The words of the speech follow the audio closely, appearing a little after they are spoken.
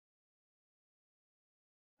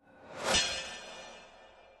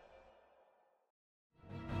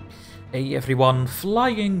Hey everyone,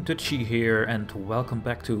 Flying Duchy here, and welcome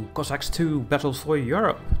back to Cossacks II Battle for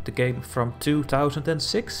Europe, the game from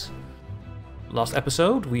 2006. Last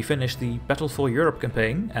episode we finished the Battle for Europe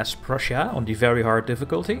campaign as Prussia on the very hard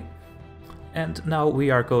difficulty. And now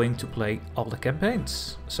we are going to play all the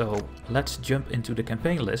campaigns. So let's jump into the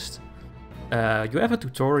campaign list. You have a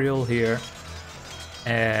tutorial here,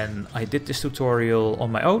 and I did this tutorial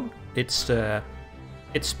on my own.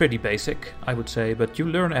 It's pretty basic, I would say, but you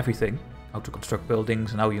learn everything. How to construct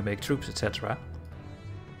buildings and how you make troops, etc.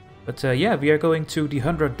 But yeah, we are going to the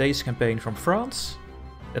 100 Days campaign from France.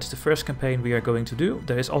 That's the first campaign we are going to do.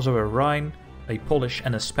 There is also a Rhine, a Polish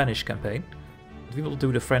and a Spanish campaign. But we will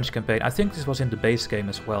do the French campaign. I think this was in the base game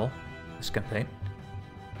as well, this campaign.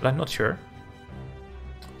 But I'm not sure.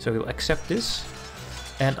 So we'll accept this.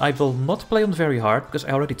 And I will not play on very hard, because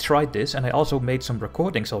I already tried this and I also made some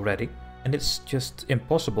recordings already. And it's just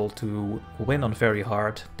impossible to win on very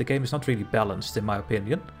hard. The game is not really balanced, in my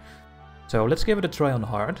opinion. So let's give it a try on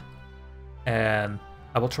hard. And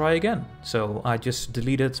I will try again. So I just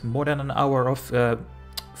deleted more than an hour of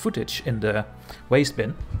footage in the waste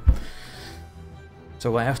bin.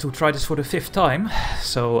 So I have to try this for the 5th time.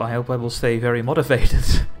 So I hope I will stay very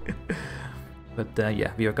motivated. But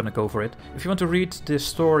yeah, we are gonna go for it. If you want to read this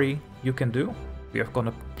story, you can do. We are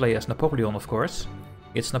gonna play as Napoleon, of course.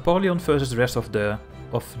 It's Napoleon versus the rest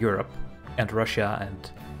of Europe and Russia,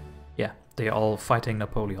 and yeah, they are all fighting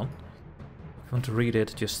Napoleon. If you want to read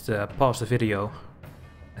it, just pause the video.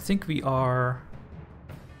 I think we are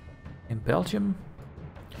in Belgium.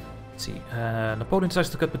 Let's see. Napoleon decides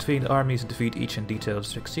to cut between armies and defeat each in detail.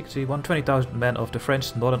 120,000 men of the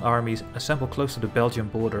French northern armies assemble close to the Belgian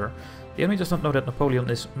border. The enemy does not know that Napoleon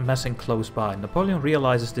is massing close by. Napoleon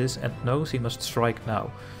realizes this and knows he must strike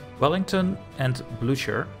now. Wellington and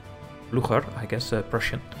Blücher, I guess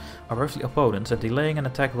Prussian, are roughly opponents, and delaying an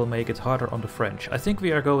attack will make it harder on the French. I think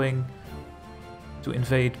we are going to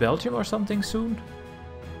invade Belgium or something soon.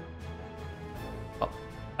 Well,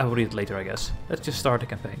 I will read it later, I guess. Let's just start the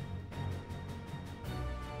campaign.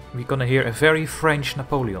 We're gonna hear a very French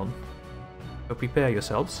Napoleon, so prepare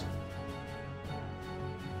yourselves.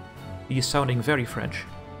 He is sounding very French.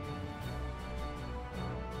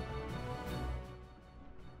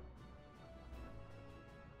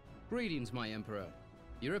 Greetings, my Emperor.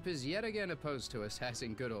 Europe is yet again opposed to us as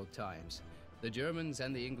in good old times. The Germans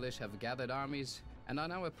and the English have gathered armies and are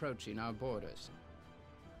now approaching our borders.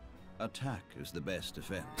 Attack is the best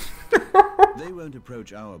defense. They won't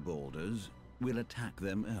approach our borders, we'll attack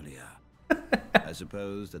them earlier. I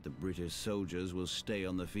suppose that the British soldiers will stay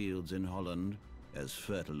on the fields in Holland as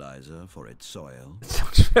fertilizer for its soil. It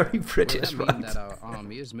sounds very British, Will that mean right? that our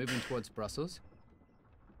army is moving towards Brussels?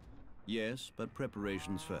 Yes, but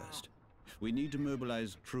preparations first. We need to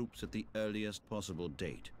mobilize troops at the earliest possible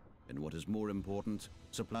date. And what is more important,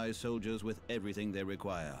 supply soldiers with everything they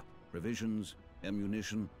require. Provisions,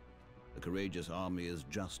 ammunition. A courageous army is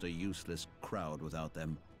just a useless crowd without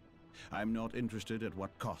them. I'm not interested at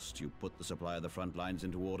what cost you put the supply of the front lines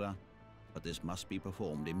into order, but this must be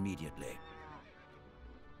performed immediately.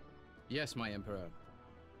 Yes, my Emperor.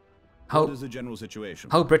 What is the general situation?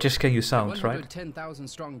 How British can you sound, right? 110,000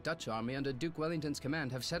 strong Dutch army under Duke Wellington's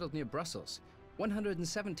command have settled near Brussels.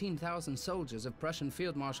 117,000 soldiers of Prussian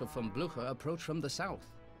Field Marshal von Blücher approach from the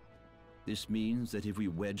south. This means that if we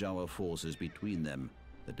wedge our forces between them,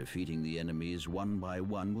 that defeating the enemies one by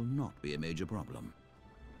one will not be a major problem.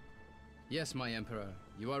 Yes, my Emperor.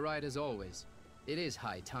 You are right as always. It is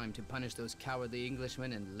high time to punish those cowardly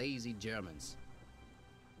Englishmen and lazy Germans.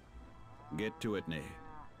 Get to it, Ney.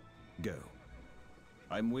 Go.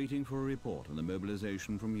 I'm waiting for a report on the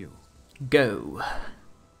mobilization from you. Go.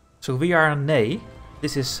 So we are Ney.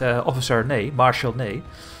 This is Officer Ney, Marshal Ney.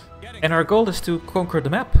 And our goal is to conquer the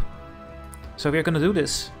map. So we are gonna do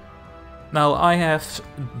this. Now I have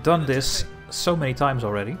done this so many times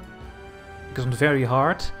already. Because on very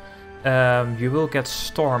hard, you will get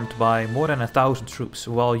stormed by more than 1,000 troops,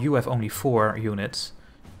 while you have only 4 units.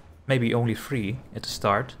 Maybe only 3 at the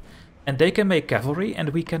start. And they can make cavalry, and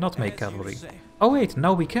we cannot make cavalry. Oh wait,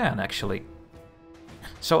 now we can, actually.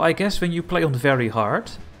 So I guess when you play on very hard,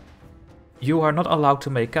 you are not allowed to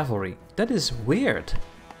make cavalry. That is weird.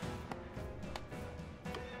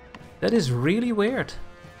 That is really weird.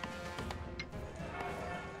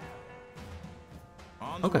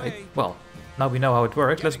 Okay, well, now we know how it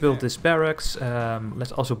works. Let's build this barracks.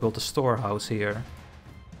 Let's also build a storehouse here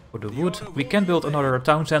for the wood. We can build another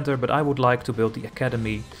town center, but I would like to build the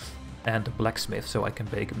academy and the blacksmith, so I can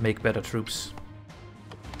make better troops.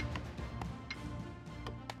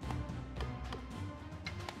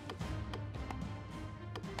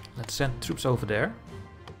 Let's send troops over there.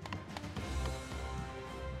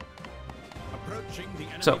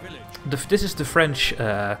 So, this is the French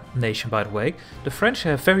nation, by the way. The French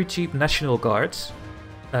have very cheap National Guards.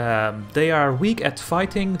 They are weak at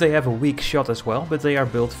fighting, they have a weak shot as well, but they are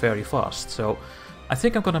built very fast. So, I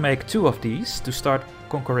think I'm gonna make 2 of these to start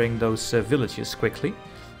conquering those villages quickly.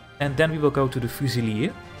 And then we will go to the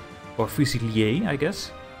Fusiliers, or Fusiliers, I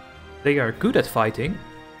guess. They are good at fighting,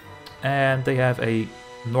 and they have a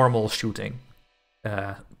normal shooting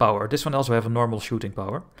power. This one also have a normal shooting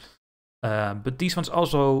power. But these ones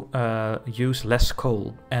also use less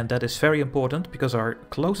coal, and that is very important because our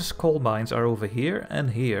closest coal mines are over here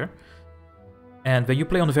and here. And when you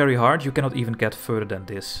play on very hard, you cannot even get further than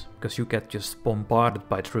this, because you get just bombarded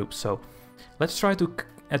by troops. So let's try to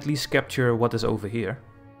at least capture what is over here.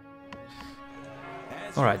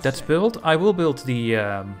 Alright, that's built. I will build the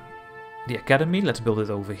academy. Let's build it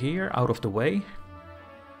over here, out of the way.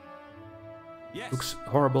 Looks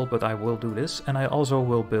horrible, but I will do this. And I also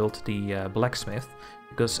will build the blacksmith,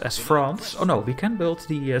 because as France... Oh no, we can build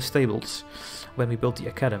the stables when we build the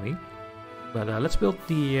academy. But let's build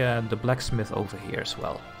the blacksmith over here as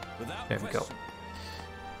well. There we go.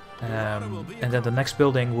 And then the next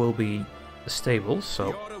building will be the stables.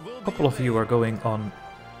 So a couple of you are going on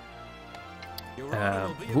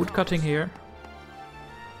wood cutting here.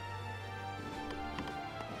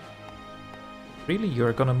 Really?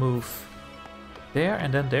 You're gonna move there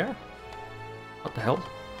and then there? What the hell?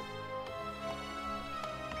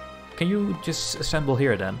 Can you just assemble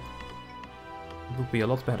here then? It would be a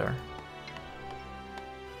lot better.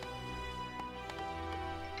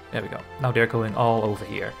 There we go. Now they're going all over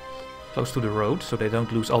here. Close to the road, so they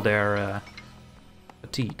don't lose all their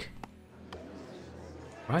fatigue.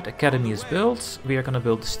 Right, academy is built. We are gonna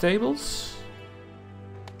build the stables.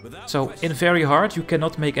 So, in very hard, you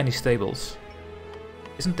cannot make any stables.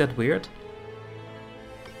 Isn't that weird?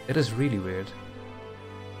 It is really weird.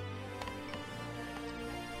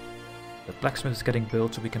 The blacksmith is getting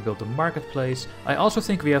built, so we can build the marketplace. I also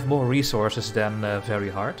think we have more resources than very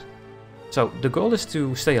hard. So, the goal is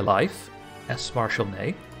to stay alive, as Marshal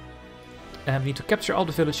Ney. And we need to capture all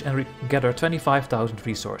the village and gather 25,000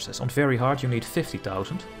 resources. On very hard, you need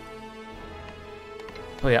 50,000.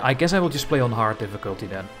 Oh yeah, I guess I will just play on hard difficulty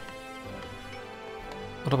then.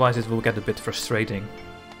 Otherwise it will get a bit frustrating.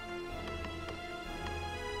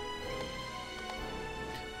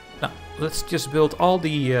 Now, let's just build all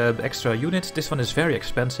the extra units. This one is very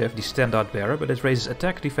expensive, the standard bearer, but it raises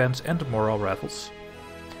attack, defense and morale levels.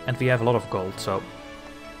 And we have a lot of gold, so...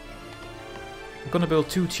 I'm gonna build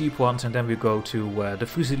 2 cheap ones and then we go to the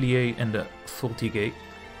Fusilier and the Voltigé.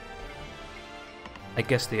 I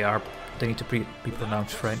guess they need to be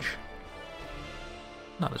pronounced French.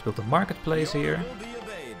 Now let's build a marketplace here.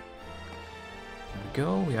 There we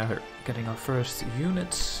go, we are getting our first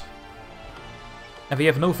units. And we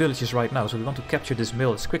have no villages right now, so we want to capture this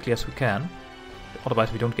mill as quickly as we can.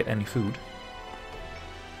 Otherwise we don't get any food.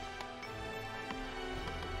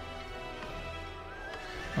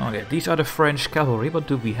 Okay, these are the French cavalry. What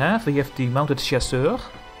do we have? We have the mounted chasseur.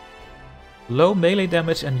 Low melee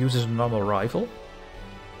damage and uses a normal rifle.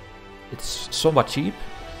 It's somewhat cheap.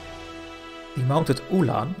 The mounted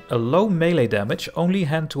ulan. A low melee damage, only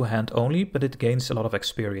hand to hand only, but it gains a lot of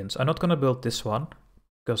experience. I'm not gonna build this one,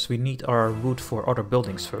 because we need our wood for other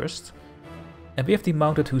buildings first. And we have the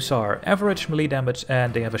mounted hussar. Average melee damage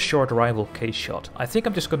and they have a short rifle case shot. I think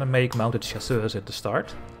I'm just gonna make mounted chasseurs at the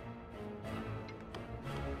start.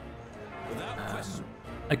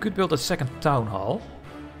 I could build a second town hall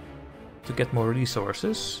to get more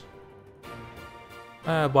resources.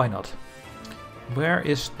 Why not? Where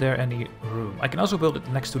is there any room? I can also build it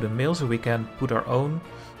next to the mill so we can put our own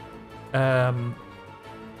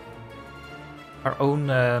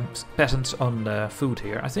peasants on food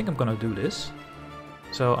here. I think I'm gonna do this.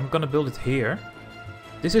 So I'm gonna build it here.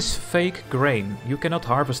 This is fake grain. You cannot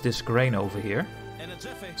harvest this grain over here.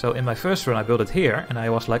 So in my first run I built it here, and I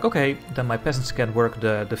was like, okay, then my peasants can work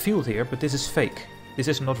the field here, but this is fake. This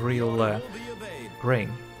is not real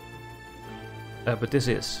grain. But this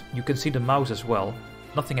is. You can see the mouse as well.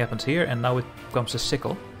 Nothing happens here, and now it becomes a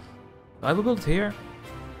sickle. I will build it here.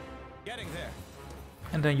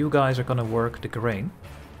 And then you guys are gonna work the grain.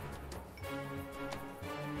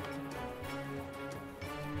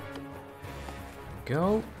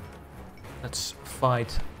 Go. Let's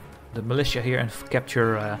fight the militia here and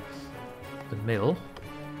capture the mill.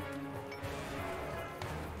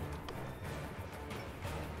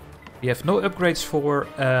 We have no upgrades for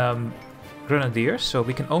grenadiers, so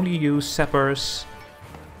we can only use sappers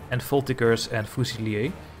and voltigeurs and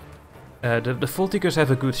fusiliers. The voltigeurs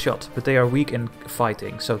have a good shot, but they are weak in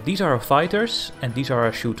fighting. So these are our fighters and these are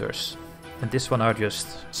our shooters. And this one are just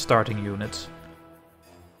starting units.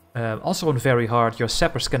 Also on very hard, your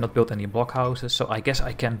sappers cannot build any block houses, so I guess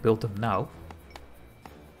I can build them now.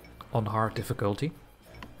 On hard difficulty.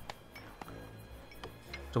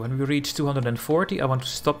 So when we reach 240, I want to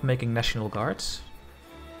stop making National Guards.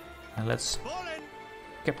 And let's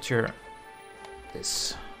capture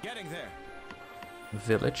this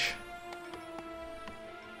village.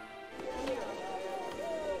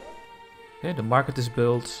 Okay, the market is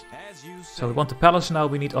built. So we want the palace now,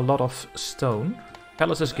 we need a lot of stone.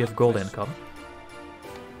 Palaces give gold income.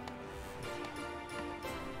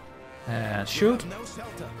 And shoot.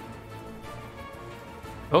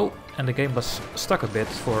 Oh, and the game was stuck a bit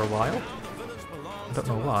for a while. I don't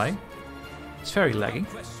know why. It's very laggy.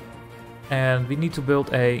 And we need to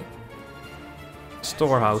build a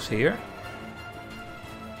storehouse here.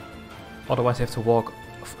 Otherwise I have to walk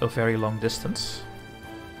a very long distance.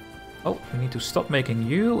 Oh, we need to stop making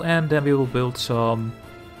you, and then we will build some...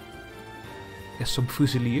 Yes, some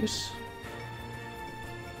fusiliers.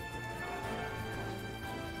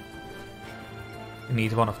 We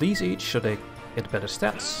need one of these each, so they get better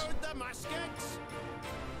stats.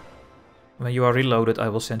 When you are reloaded, I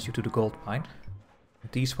will send you to the gold mine.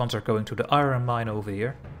 These ones are going to the iron mine over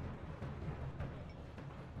here.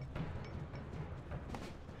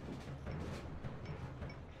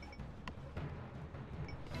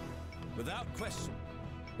 Without question.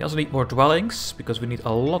 We also need more dwellings, because we need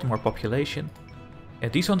a lot more population. Yeah,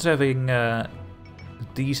 these ones having a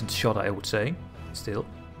decent shot, I would say, still.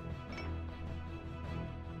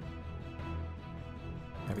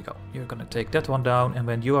 There we go. You're gonna take that one down, and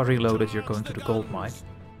when you are reloaded, you're going to the gold mine.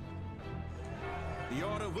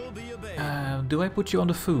 Do I put you on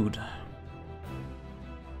the food?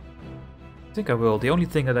 I think I will. The only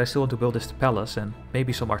thing that I still want to build is the palace, and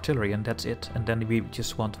maybe some artillery, and that's it. And then we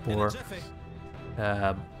just want more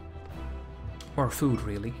food,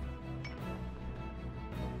 really.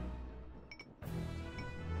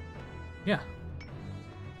 Yeah.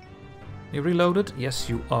 You reloaded? Yes,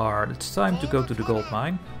 you are. It's time to go to the gold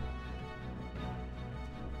mine.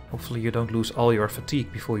 Hopefully you don't lose all your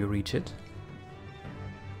fatigue before you reach it.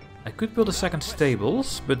 I could build a second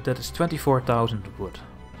stables, but that is 24,000 wood.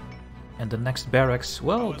 And the next barracks,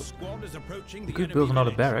 well, we could build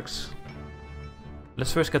another barracks.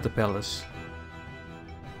 Let's first get the palace.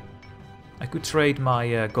 I could trade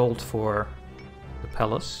my gold for the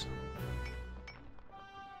palace.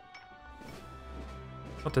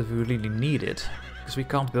 Not that we really need it, because we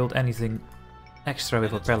can't build anything extra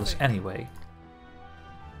with a palace anyway.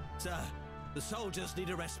 Sir, the soldiers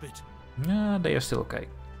need a respite. Yeah, they are still okay.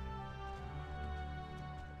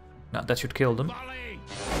 Now that should kill them.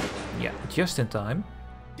 Yeah, just in time.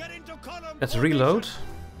 Let's reload.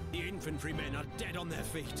 The infantrymen are dead on their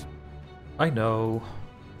feet. I know.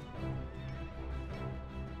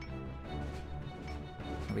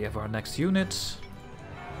 We have our next units.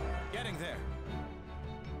 Getting there.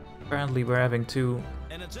 Apparently we're having two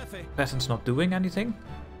peasants not doing anything.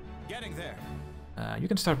 Getting there. You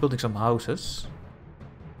can start building some houses.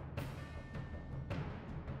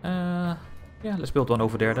 Yeah, let's build one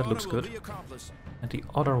over there, that looks good. And the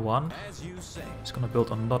other one is gonna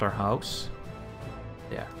build another house.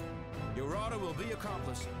 There. Your order will be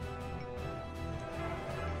accomplished.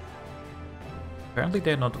 Apparently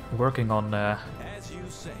they're not working on As you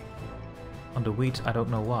say. On the wheat, I don't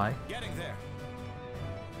know why. Getting there.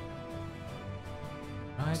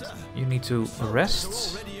 Right, you need to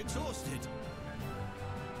rest. Already exhausted.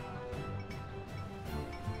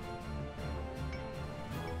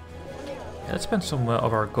 Yeah, let's spend some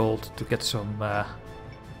of our gold to get some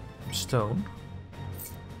stone.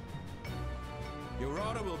 Your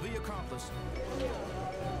order will be accomplished.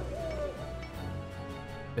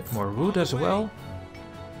 Bit more wood as well.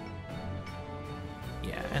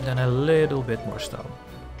 Yeah, and then a little bit more stone.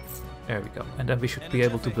 There we go. And then we should be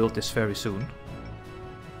able to build this very soon.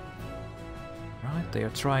 Right, they are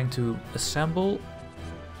trying to assemble.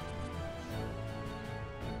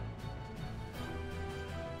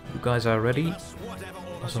 You guys are ready.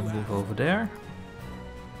 Also move over there.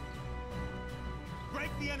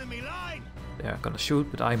 They are gonna shoot,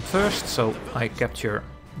 but I'm first, so I capture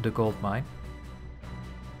the gold mine.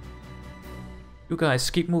 You guys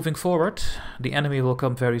keep moving forward. The enemy will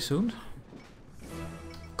come very soon.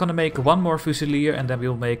 Gonna make one more fusilier and then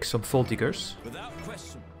we'll make some vault diggers.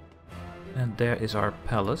 And there is our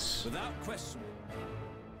palace.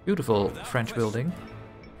 Beautiful French building.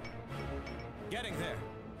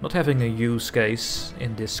 Not having a use case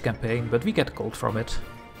in this campaign, but we get gold from it.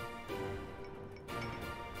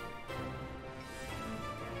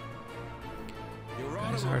 You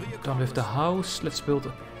guys are done with the house. Let's build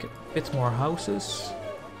a bit more houses.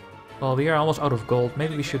 Well, we are almost out of gold.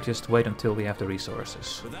 Maybe we should just wait until we have the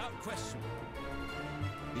resources. Without question.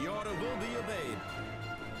 The order will be obeyed.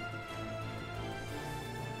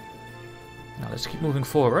 Now let's keep moving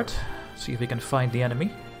forward. See if we can find the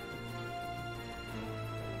enemy.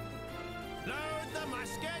 Load the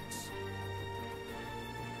muskets.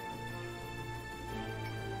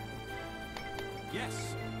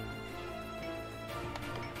 Yes.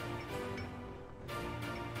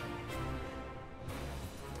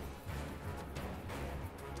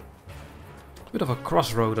 Bit of a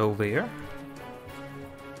crossroad over here.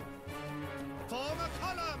 Form a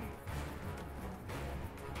column.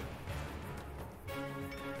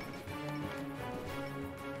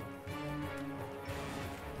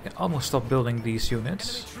 Can almost stop building these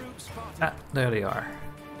units. Troops spotted. Ah, there they are.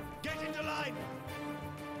 Get into line.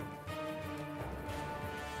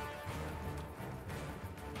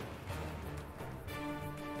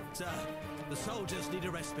 Sir, the soldiers need a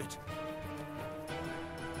respite.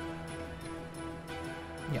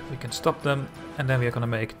 Yeah, we can stop them, and then we are gonna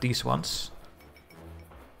make these ones.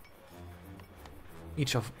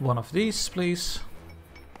 Each of one of these, please.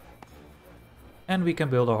 And we can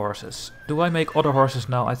build our horses. Do I make other horses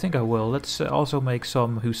now? I think I will. Let's also make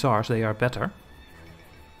some hussars. They are better.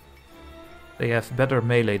 They have better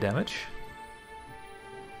melee damage.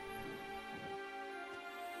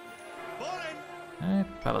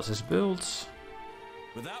 Palace is built.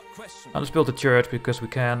 Without question. Now let's build a church because we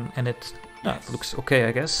can, and it looks okay,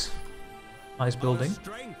 I guess. Nice building. Our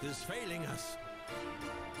strength is failing us.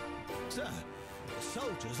 Sir, the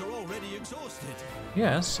soldiers are already exhausted.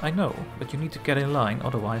 Yes, I know, but you need to get in line,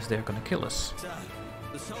 otherwise they're gonna kill us. Sir,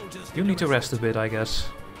 the soldiers You need to rest a bit, I guess.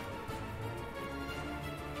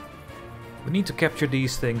 We need to capture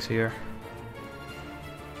these things here.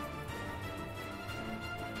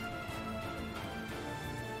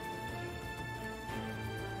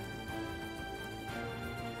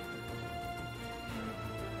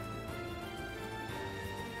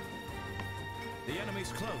 The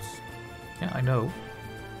enemy's close. Yeah, I know.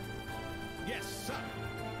 Yes, sir.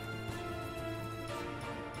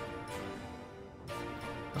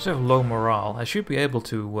 I also have low morale. I should be able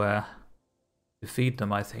to defeat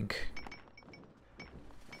them, I think.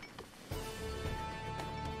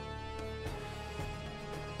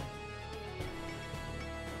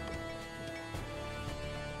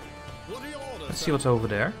 What are your orders? Let's see what's over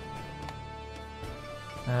there.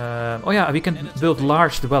 Oh yeah, we can build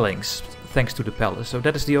large dwellings thanks to the palace. So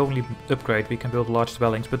that is the only upgrade. We can build large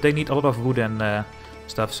dwellings, but they need a lot of wood and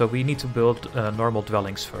stuff. So we need to build normal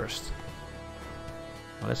dwellings first.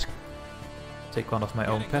 Well, let's take one of my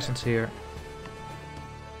own peasants here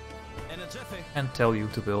and tell you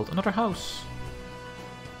to build another house.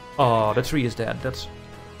 Oh, the tree is dead. That's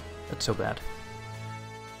so bad.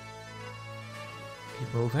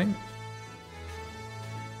 Keep moving.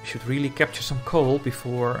 We should really capture some coal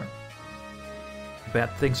before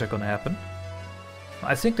bad things are gonna happen.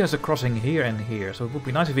 I think there's a crossing here and here, so it would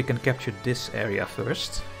be nice if we can capture this area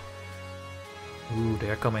first. Ooh,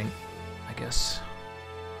 they're coming, I guess.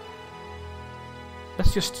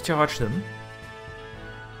 Let's just charge them.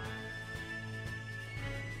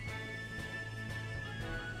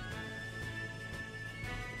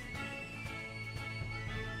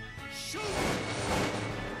 Shoot!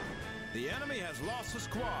 The enemy has lost a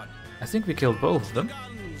squad. I think we killed both of them.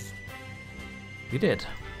 Guns. We did.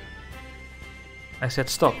 I said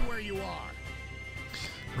stop. Stay where you are.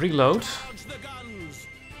 Reload. Charge the guns.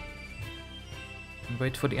 And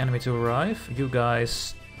wait for the enemy to arrive. You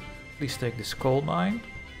guys, please take this coal mine.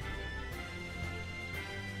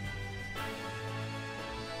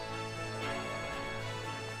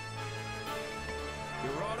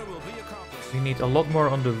 Your order will be accomplished. We need a lot more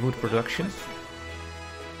on the wood production.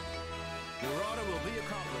 Your order will be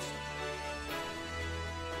accomplished.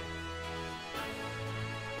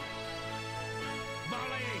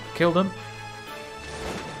 Volley. Kill them.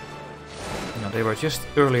 You know, they were just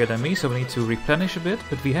earlier than me, so we need to replenish a bit.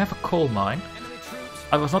 But we have a coal mine. Enemy troops.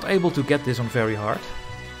 I was not able to get this on very hard.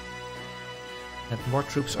 And more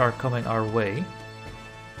troops are coming our way.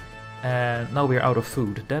 And now we're out of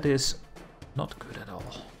food. That is not good at all.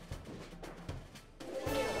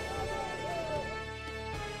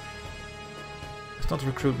 Let's not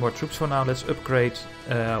recruit more troops for now. Let's upgrade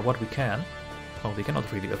what we can. Well, we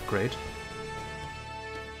cannot really upgrade.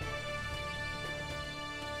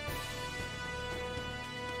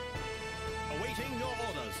 Awaiting your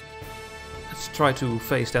orders. Let's try to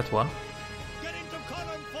face that one. Get into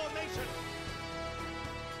column formation.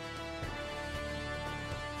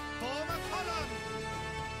 Form a column.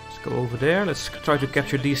 Let's go over there. Let's try to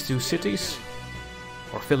capture these two cities.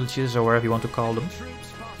 Or villages, or whatever you want to call them. Troops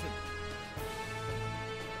spotted.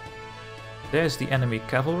 There's the enemy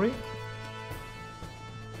cavalry.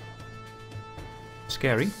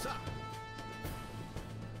 Scary.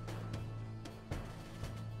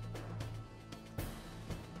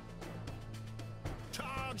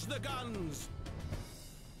 Charge the guns.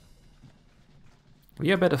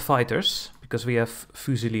 We are better fighters because we have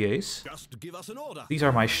fusiliers. Just give us an order. These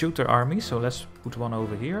are my shooter armies, so let's put one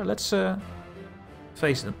over here. Let's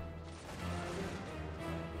face them.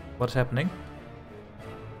 What's happening?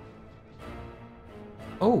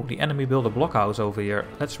 Oh, the enemy built a blockhouse over here.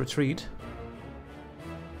 Let's retreat.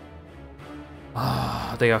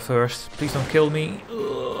 Ah, they are first. Please don't kill me.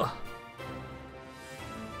 Ugh.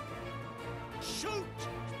 Shoot!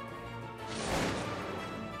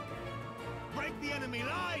 Break the enemy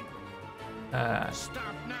line. Stop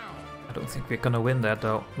now. I don't think we're gonna win that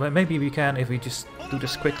though. Well, maybe we can if we just do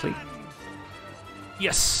this quickly.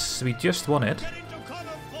 Yes, we just won it. Get into column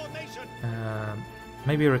formation.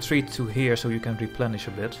 Maybe retreat to here so you can replenish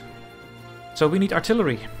a bit. So we need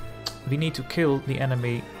artillery. We need to kill the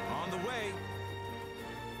enemy On the way.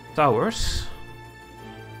 towers.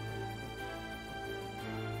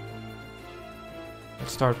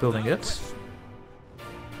 Let's start building it.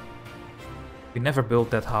 We never built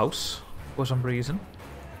that house for some reason.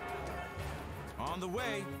 On the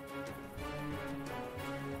way.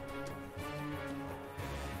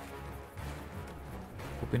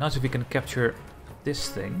 Would be nice if we can capture this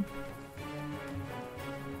thing.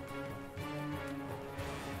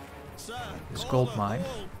 Sir, This call gold a mine.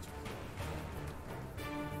 halt.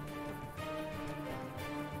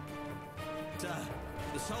 Sir,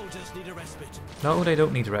 the soldiers need a respite. No, they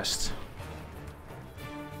don't need rest.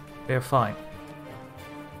 They're fine.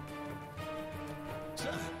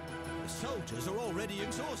 Sir, the soldiers are already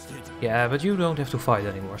exhausted. Yeah, but you don't have to fight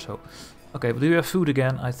anymore, so... Okay, but do we have food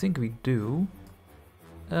again? I think we do.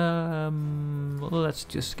 Let's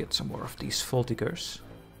just get some more of these Voltigers.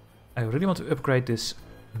 I really want to upgrade this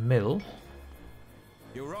mill.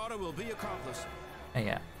 Your order will be accomplished. And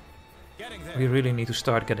yeah, Getting there. we really need to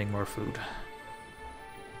start getting more food.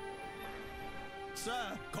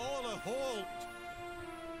 Sir, call a halt.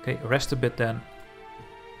 Okay, rest a bit then.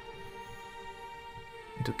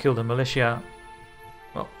 Need to kill the militia.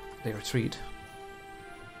 Well, they retreat.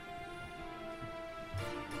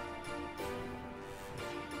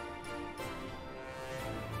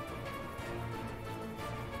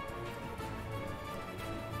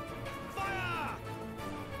 Fire!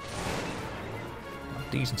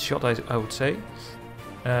 Decent shot, I would say.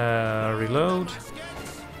 Reload.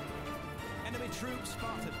 Muskets. Enemy troops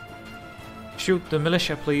spotted. Shoot the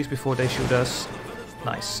militia, please, before they shoot us.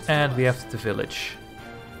 Nice. And we have the village.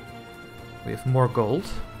 We have more gold.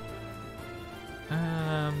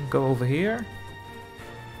 Go over here.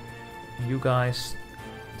 You guys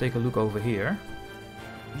take a look over here.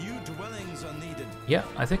 New dwellings are needed. Yeah,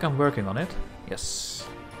 I think I'm working on it. Yes.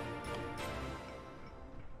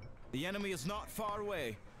 The enemy is not far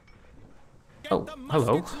away. Get Oh, the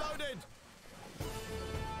hello. muskets loaded.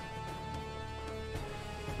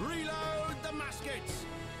 Reload the muskets.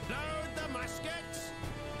 Load the muskets.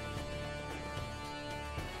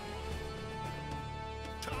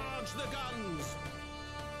 Charge the guns.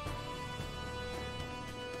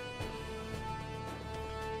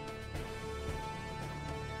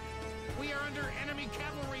 We are under enemy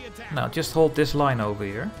cavalry attack. Now just hold this line over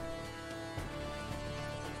here.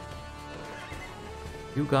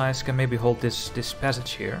 You guys can maybe hold this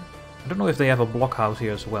passage here. I don't know if they have a blockhouse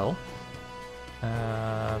here as well.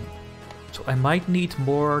 So I might need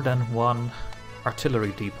more than one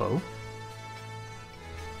artillery depot.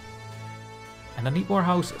 And I need more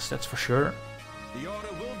houses, that's for sure. The order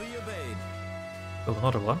will be obeyed. Build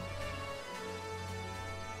another one.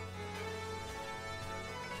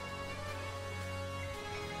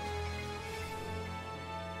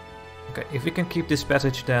 Okay, if we can keep this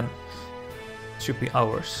passage, then it should be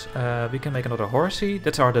ours. We can make another horsey.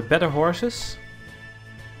 That are the better horses.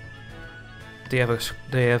 They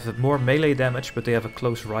have more melee damage, but they have a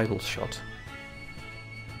close rifle shot.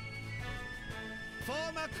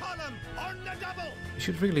 Form a column on the double. We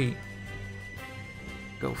should really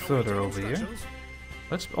go further over here.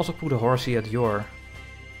 Let's also put a horsey at your...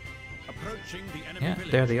 Approaching the enemy Yeah,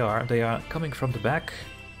 village. there they are. They are coming from the back.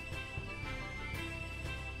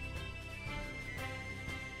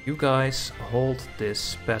 You guys hold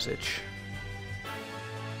this passage.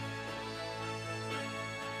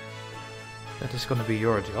 That is gonna be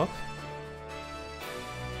your job.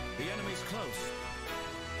 The enemy's close.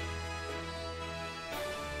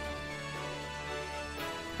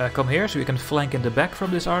 Come here so we can flank in the back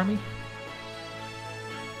from this army.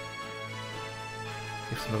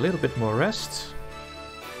 Give them a little bit more rest.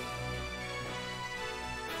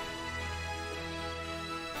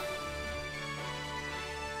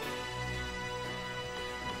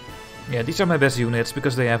 Yeah, these are my best units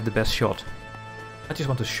because they have the best shot. I just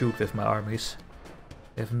want to shoot with my armies.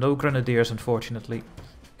 They have no grenadiers, unfortunately.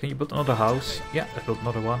 Can you build another house? Yeah, I built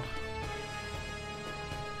another one.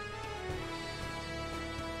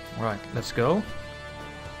 Right, let's go.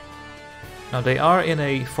 Now they are in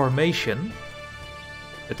a formation,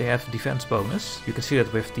 but they have defense bonus. You can see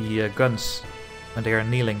that with the guns when they are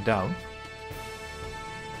kneeling down.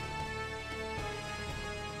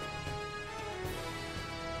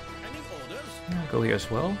 I'll go here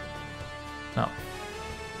as well. Now,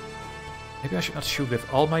 maybe I should not shoot with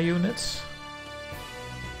all my units.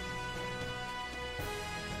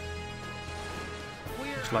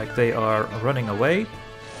 Looks like they are running away.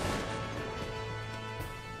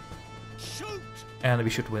 And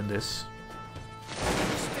we should win this.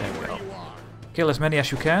 There we go. Kill as many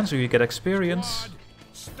as you can so you get experience.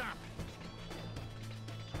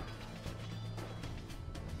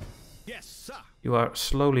 You are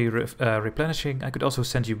slowly replenishing. I could also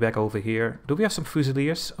send you back over here. Do we have some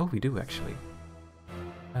Fusiliers? Oh, we do actually.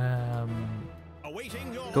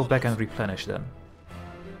 Go back and replenish then.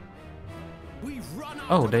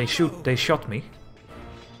 Oh, they shot me.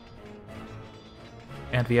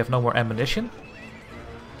 And we have no more ammunition.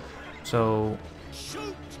 So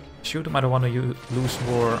shoot them. I don't want to lose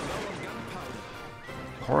more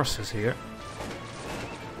horses here.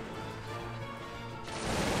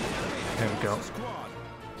 There we go.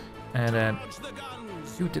 And then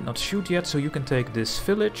you did not shoot yet, so you can take this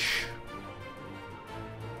village.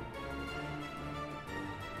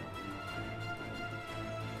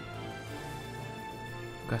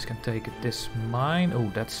 You guys can take this mine.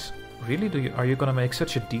 Oh, that's really. Are you gonna make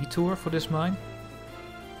such a detour for this mine?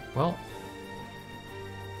 Well,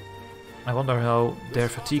 I wonder how their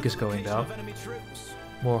fatigue is going down.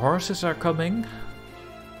 More horses are coming.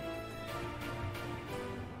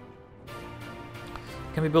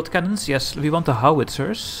 Can we build cannons? Yes, we want the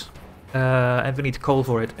howitzers. And we need coal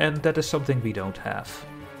for it. And that is something we don't have.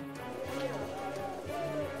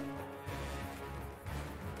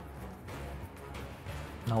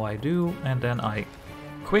 Now I do. And then I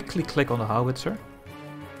quickly click on the howitzer.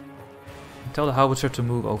 And tell the howitzer to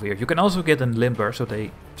move over here. You can also get in limber so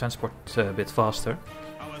they transport a bit faster.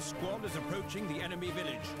 Our squad is approaching the enemy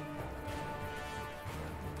village.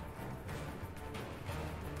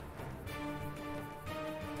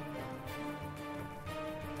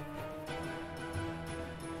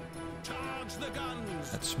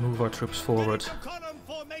 Let's move our troops forward.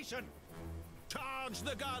 Charge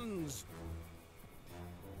the guns.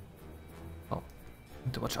 Oh,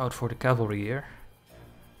 need to watch out for the cavalry here.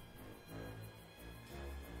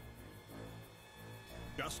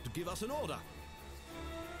 Just give us an order.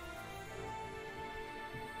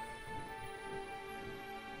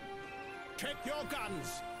 Check your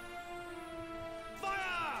guns.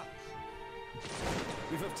 Fire!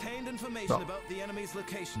 We've obtained information about the enemy's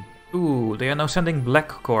location. Ooh, they are now sending Black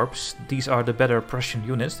Corps. These are the better Prussian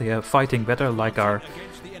units. They are fighting better, like our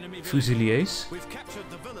Fusiliers. We've captured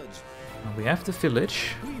the village. And we have the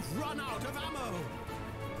village. We've run out of ammo.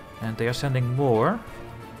 And they are sending more.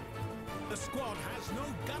 The squad has no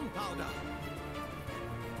gunpowder.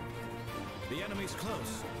 The enemy's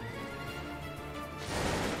close.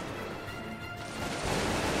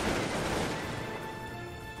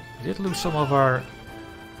 We did lose some of our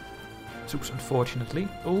troops, unfortunately.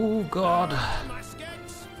 Oh god!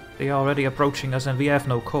 They are already approaching us and we have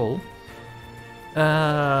no coal.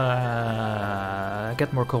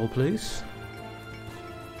 Get more coal, please.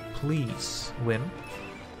 Please win.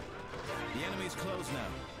 The enemy's close now.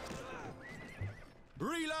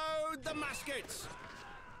 Reload the muskets.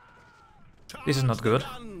 This is not good.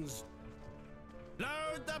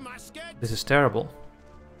 Load the muskets. This is terrible.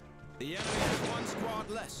 The enemy has one squad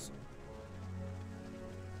less.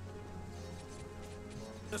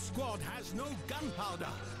 The squad has no gunpowder.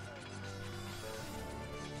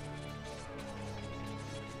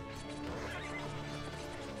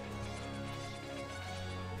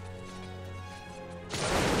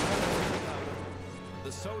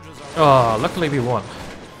 The soldiers are... Oh, luckily we won.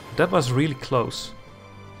 That was really close.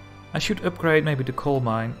 I should upgrade maybe the coal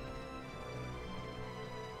mine.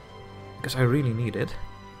 Because I really need it.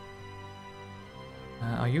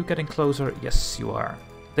 Are you getting closer? Yes, you are.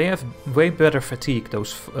 They have way better fatigue,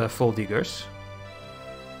 those full diggers.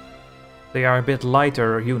 They are a bit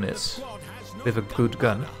lighter units with a good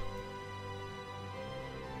gun.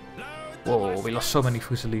 Whoa, we lost so many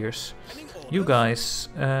Fusiliers. You guys...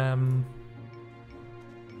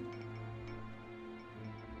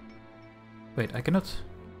 Wait, I cannot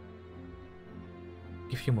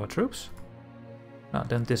give you more troops? Ah,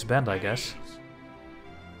 then disband, I guess.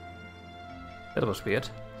 That was weird.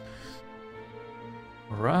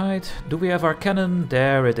 Right, do we have our cannon?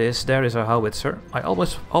 There it is, there is our howitzer. I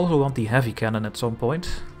always also want the heavy cannon at some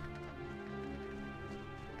point.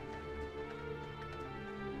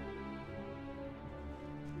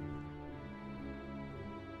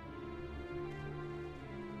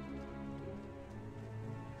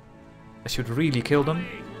 I should really kill them,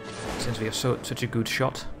 since we have such a good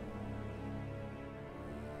shot.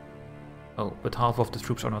 Oh, but half of the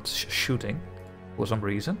troops are not shooting, for some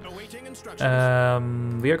reason.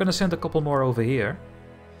 We are gonna send a couple more over here.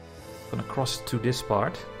 Gonna cross to this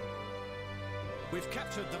part. We've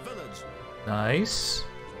captured the village. Nice.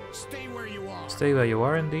 Stay where you are. Stay where you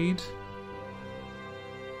are, indeed.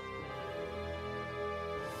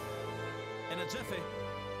 In a jiffy.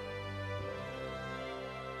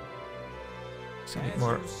 I need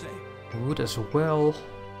more wood as well.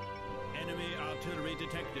 Enemy artillery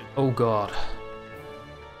detected. Oh god.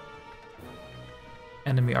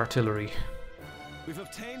 Enemy artillery. We've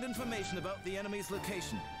obtained information about the enemy's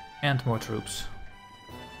location. And more troops.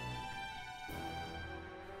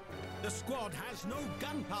 The squad has no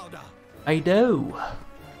gunpowder. I know.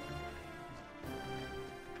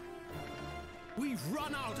 We've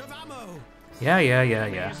run out of ammo. Yeah.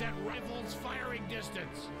 Is at rifles firing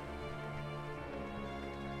distance.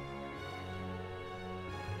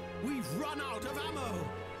 We've run out of ammo.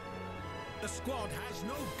 The squad has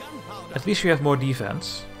no gunpowder. At least we have more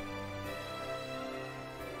defense.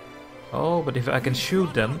 Oh, but if I can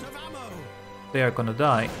shoot them, they are gonna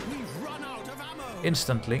die We've run out of ammo.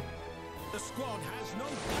 instantly. The squad has no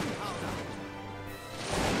gunpowder.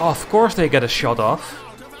 Oh, of course they get a shot off.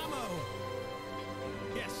 Out of ammo.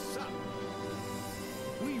 Yes, sir.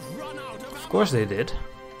 We've run out of ammo. Of course they did.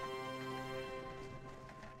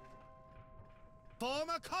 Form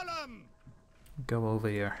a column. Go over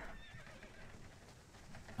here.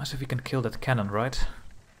 As if we can kill that cannon, right?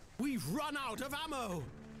 We've run out of ammo.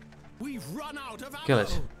 We've run out of ammo. Kill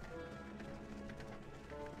it.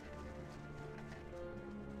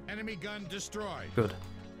 Enemy gun destroyed. Good.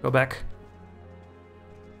 Go back.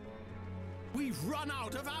 We've run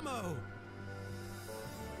out of ammo.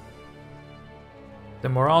 The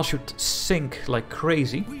morale should sink like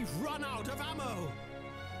crazy. We've run out of ammo.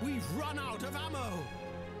 We've run out of ammo.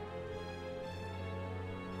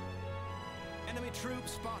 Enemy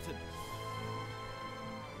troops spotted.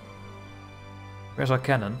 Where's our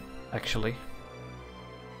cannon, actually?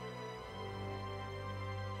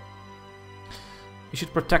 We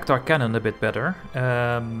should protect our cannon a bit better.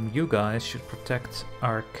 You guys should protect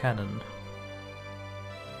our cannon.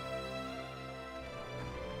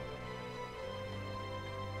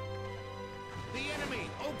 The enemy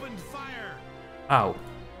opened fire. Ow.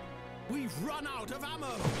 We've run out of ammo.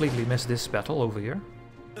 Completely missed this battle over here.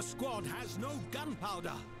 The squad has no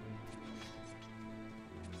gunpowder.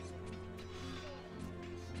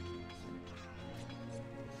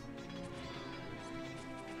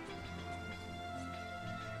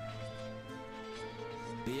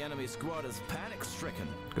 The enemy squad is panic-stricken.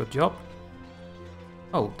 Good job.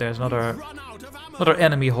 Oh, there's another Run out of ammo. another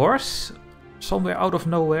enemy horse. Somewhere out of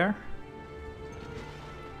nowhere.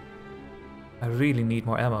 I really need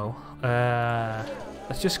more ammo.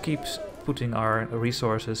 Let's just keep putting our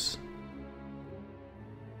resources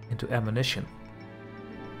into ammunition.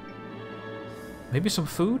 Maybe some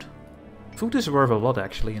food? Food is worth a lot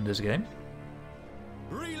actually in this game.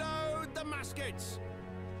 Reload the muskets.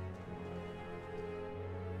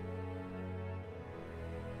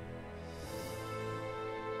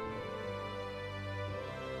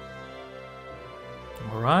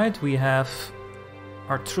 Alright, we have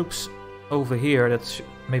our troops over here that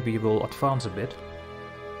maybe will advance a bit.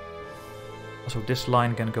 Also this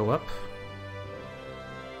line can go up.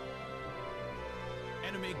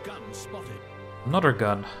 Enemy gun spotted. Another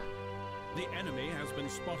gun. The enemy has been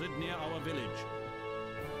spotted near our village.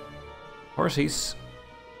 Horsies.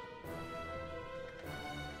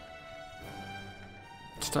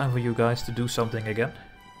 It's time for you guys to do something again.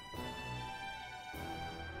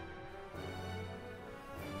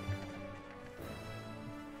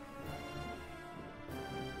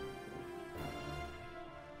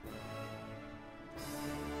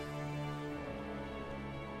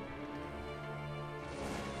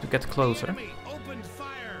 To get closer. Enemy opened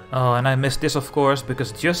fire. Oh, and I missed this of course,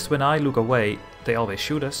 because just when I look away, they always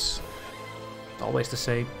shoot us. It's always the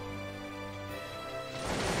same.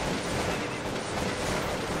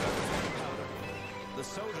 The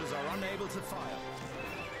soldiers are unable to fire.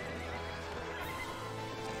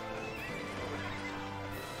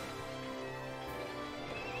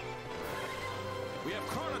 We have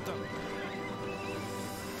cornered them.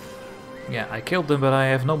 Yeah, I killed them, but I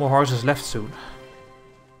have no more horses left soon.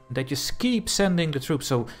 They just keep sending the troops.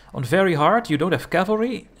 So on very hard, you don't have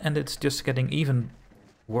cavalry, and it's just getting even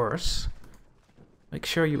worse. Make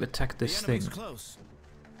sure you attack this thing. Close.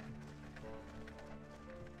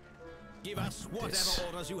 Give us whatever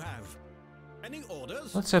orders you have. Any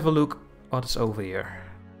orders? Let's have a look what's over here.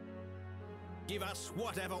 Give us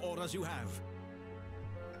whatever orders you have.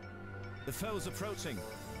 The foe's approaching.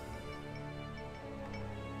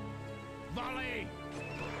 Volley!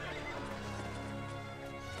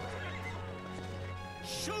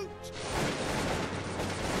 Shoot!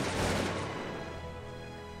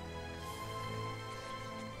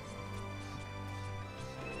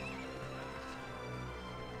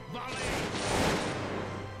 Volley!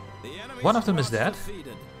 One of them is dead.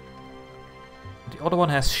 The other one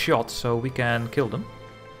has shot, so we can kill them.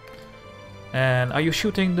 And are you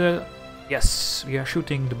shooting the... Yes, we are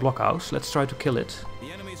shooting the blockhouse. Let's try to kill it.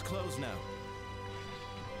 The enemy's close now.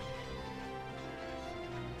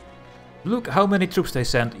 Look how many troops they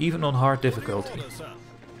send, even on hard difficulty.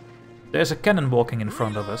 There's a cannon walking in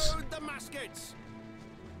front of us. Reload the muskets.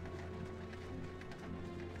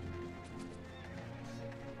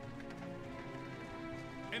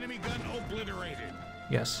 Enemy gun obliterated.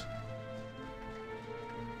 Yes.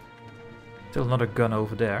 Still another gun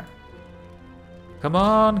over there. Come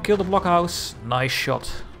on, kill the blockhouse. Nice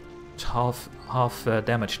shot. It's half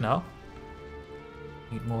damage now.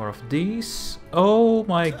 Need more of these. Oh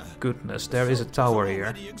my goodness, there is a tower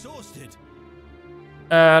here.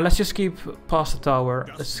 Let's just keep past the tower.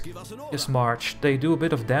 Let's just march. They do a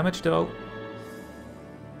bit of damage though.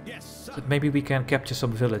 But maybe we can capture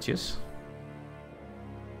some villages.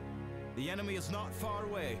 The enemy is not far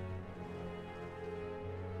away.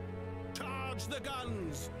 Charge the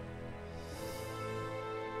guns!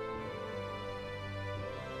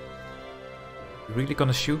 You really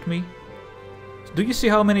gonna shoot me? Do you see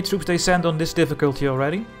how many troops they send on this difficulty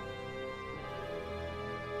already?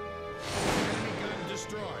 Enemy gun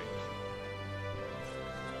destroyed.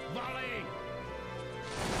 Volley!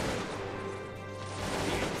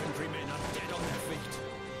 The infantrymen are dead on their feet.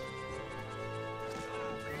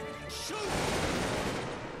 Shoot!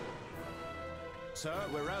 Sir,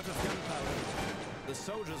 we're out of gunpowder. The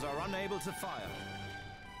soldiers are unable to fire.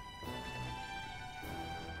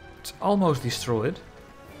 It's almost destroyed.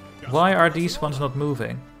 Why are these ones not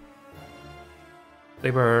moving?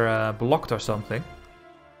 They were blocked or something.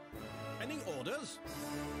 Any orders?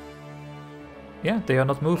 Yeah, they are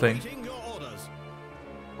not moving. Awaiting your orders.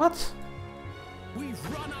 What? We've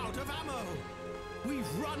run out of ammo.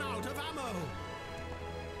 We've run out of ammo.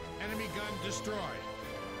 Enemy gun destroyed.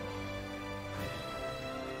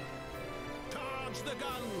 Charge the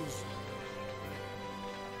guns.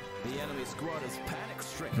 The enemy squad is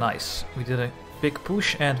panic-stricken. Nice. We did a big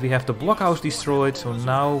push and we have the blockhouse destroyed, so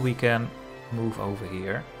now we can move over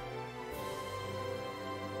here.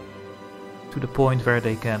 To the point where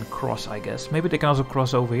they can cross, I guess. Maybe they can also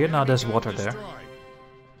cross over here. Now there's water there.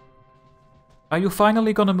 Are you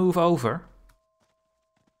finally gonna move over?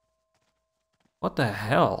 What the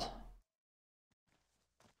hell?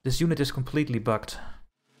 This unit is completely bugged.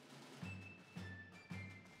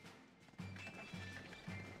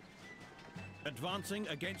 Advancing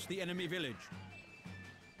against the enemy village.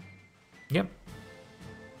 Yep.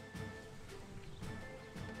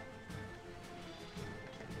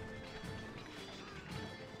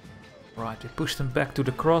 Right, we push them back to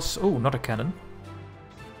the cross. Oh, not a cannon.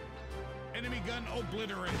 Enemy gun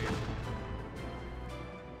obliterated.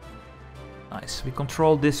 Nice. We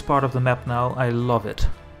control this part of the map now. I love it.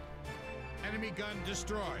 Enemy gun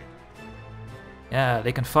destroyed. Yeah,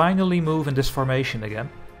 they can finally move in this formation again.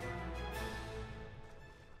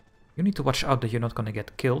 You need to watch out that you're not gonna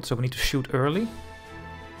get killed, so we need to shoot early.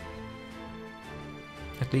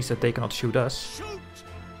 At least that they cannot shoot us. Shoot!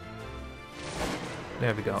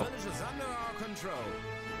 There we go. Village is under our control.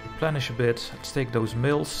 Replenish a bit. Let's take those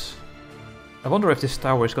mills. I wonder if this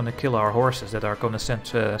tower is gonna kill our horses that are gonna send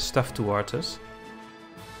stuff towards us.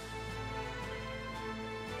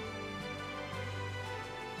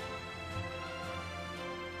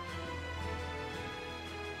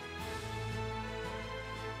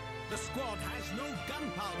 The squad has no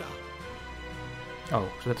gunpowder. Oh,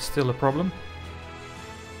 so that's still a problem.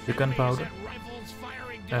 The gunpowder.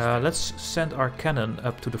 Let's send our cannon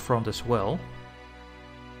up to the front as well.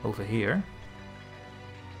 Over here.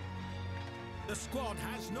 The squad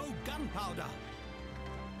has no gunpowder.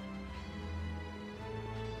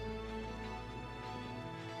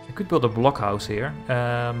 I could build a blockhouse here.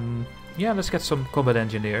 Yeah, let's get some combat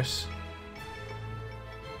engineers.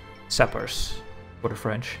 Sappers for the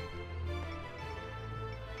French.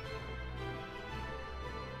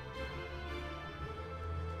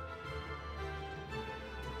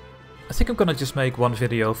 I think I'm gonna just make one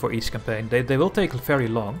video for each campaign. They will take very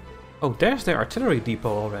long. Oh, there's their artillery depot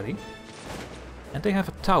already. And they have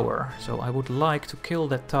a tower, so I would like to kill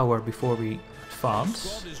that tower before we advance.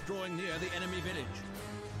 Squad is drawing near the enemy village.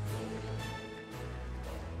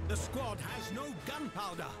 The squad has no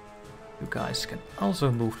gunpowder. You guys can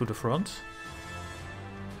also move to the front.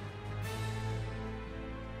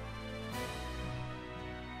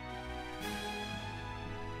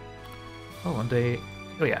 Oh, and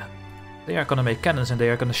oh yeah, they are gonna make cannons and they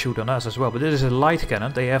are gonna shoot on us as well. But this is a light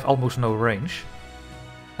cannon, they have almost no range.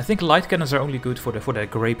 I think light cannons are only good for their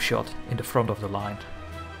grape shot in the front of the line.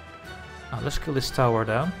 Let's kill this tower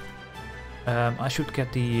down. I should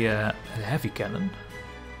get the heavy cannon.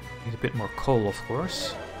 Need a bit more coal, of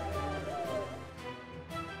course.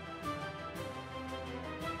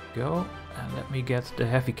 Go, and let me get the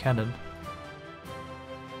heavy cannon.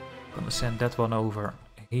 Gonna send that one over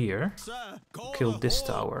here. Sir, call Kill the this horde.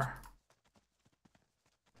 tower.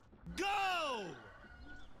 Go!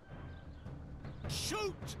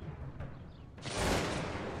 Shoot!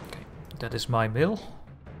 Okay, that is my mill.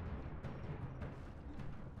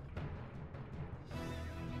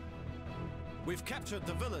 We've captured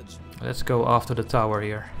the village. Let's go after the tower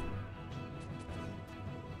here.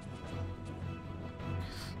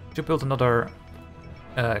 Should build another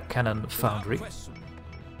cannon foundry. Without question.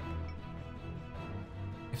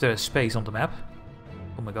 If there is space on the map.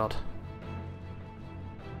 Oh my god.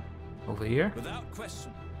 Over here. Without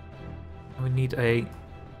question. We need a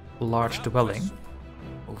large Without dwelling. question.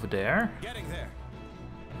 Over there. Getting there.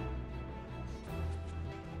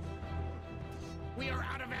 We are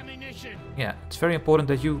out of ammunition. Yeah, it's very important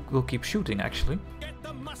that you will keep shooting actually. Get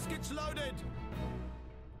the muskets loaded.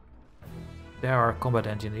 There are combat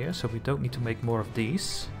engineers, so we don't need to make more of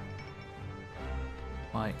these.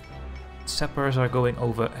 My sappers are going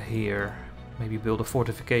over here. Maybe build a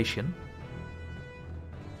fortification.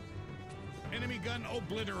 Enemy gun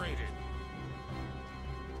obliterated.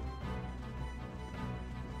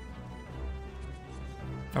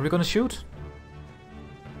 Are we gonna shoot?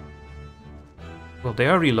 Well, they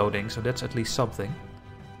are reloading, so that's at least something.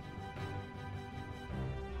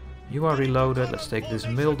 You are reloaded, let's take this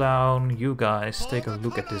mill down. You guys take a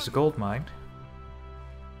look at this gold mine.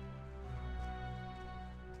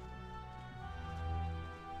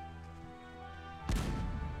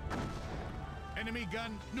 Enemy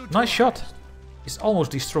gun neutralized. Nice shot! It's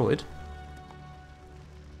almost destroyed.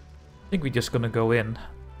 I think we're just gonna go in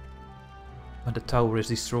when the tower is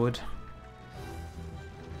destroyed.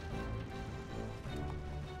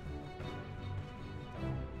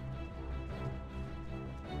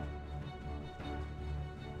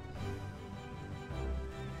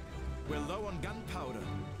 We're low on gunpowder.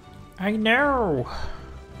 I know!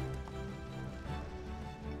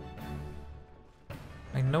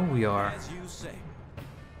 I know we are. As you say.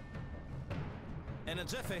 In a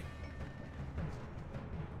jiffy.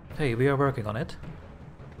 Hey, we are working on it.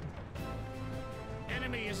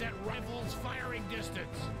 Enemy is at rifles firing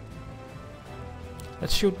distance.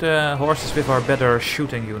 Let's shoot the horses with our better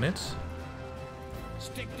shooting units.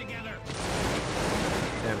 Stick together.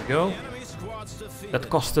 There we go. The enemy squad's defeated. That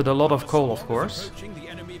costed a lot of coal, of course. Approaching the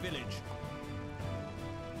enemy village.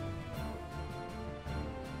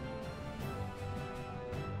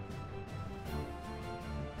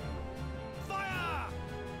 Fire!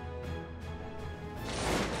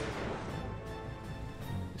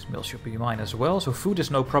 This mill should be mine as well, so food is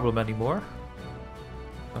no problem anymore.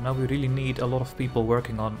 So now we really need a lot of people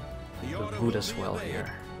working on The the order wood will as be well obeyed.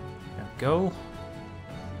 here. There we go.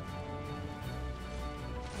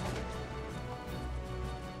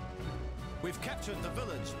 We've captured the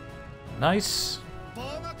village. Nice.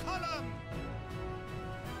 Form a column.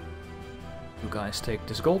 You guys take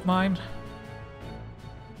this gold mine.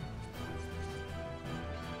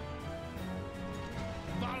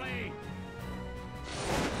 Volley.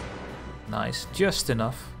 Nice, just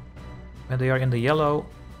enough. When they are in the yellow,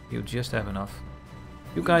 you just have enough.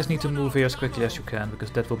 You guys need to move here as quickly as you can,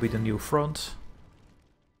 because that will be the new front.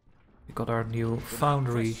 We got our new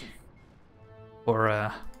foundry.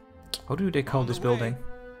 Or, how do they call this building?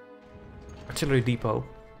 Artillery depot.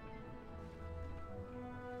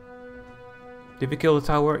 Did we kill the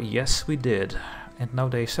tower? Yes, we did. And now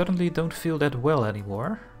they suddenly don't feel that well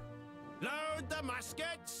anymore. Load the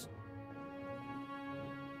muskets.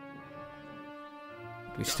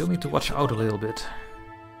 We still need to watch out a little bit.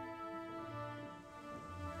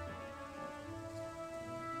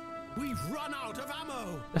 We've run out of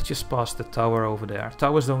ammo. Let's just pass the tower over there.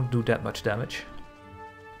 Towers don't do that much damage.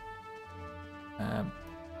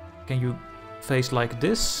 Can you face like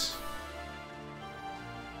this?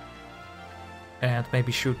 And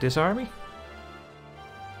maybe shoot this army?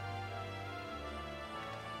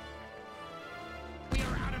 We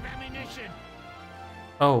are out of ammunition.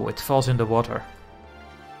 Oh, it falls in the water.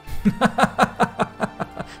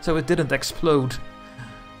 So it didn't explode.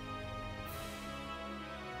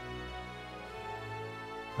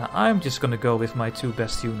 Now I'm just gonna go with my 2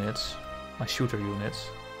 best units, my shooter units.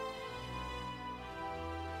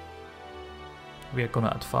 We are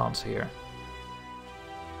gonna advance here.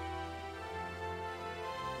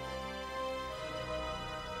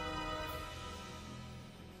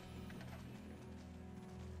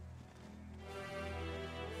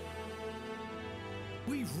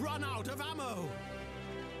 We've run out of ammo.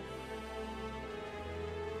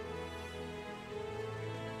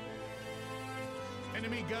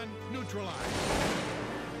 Enemy gun neutralized.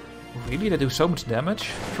 Really? They do so much damage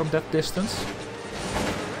from that distance?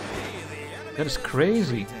 That is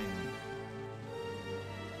crazy.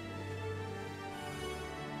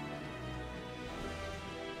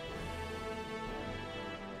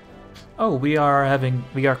 Oh, we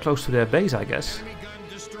are close to their base, I guess. Enemy gun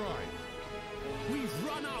destroyed. We've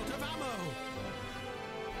run out of ammo.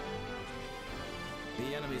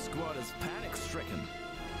 The enemy squad is panic-stricken.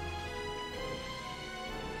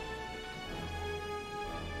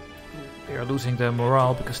 They are losing their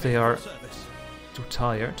morale because they are too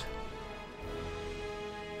tired.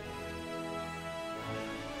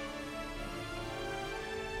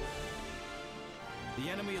 The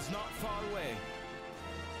enemy is not far away.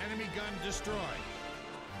 Enemy gun destroyed.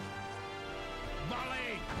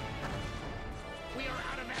 Volley! We are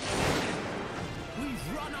out of ammunition.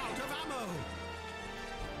 We've run out of ammo.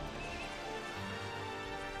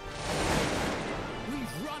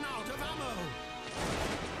 We've run out of ammo.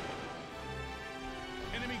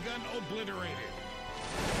 Enemy gun obliterated.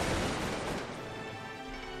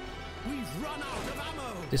 We've run out of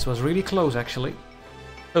ammo. This was really close, actually.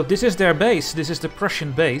 Oh, this is their base. This is the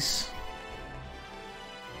Prussian base.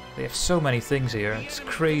 They have so many things here. It's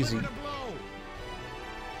crazy.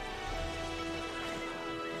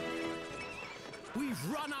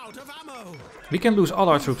 We've run out of ammo. We can lose all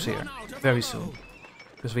our troops here very soon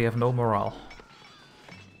because we have no morale.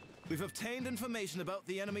 We've obtained information about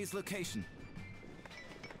the enemy's location.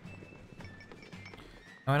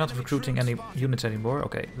 I'm not recruiting any units anymore.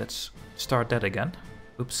 Okay, let's start that again.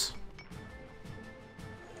 Oops.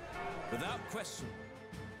 Without question.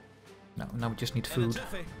 No, now we just need food.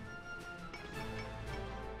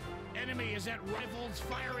 Enemy is at rifles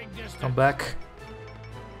firing distance. Come back.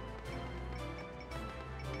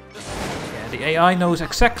 Yeah, the AI knows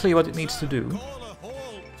exactly what it needs to do. Call a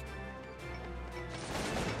halt.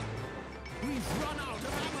 We've run out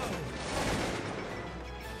of ammo.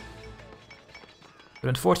 But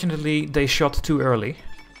unfortunately, they shot too early,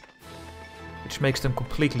 which makes them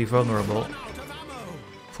completely vulnerable Run out of ammo.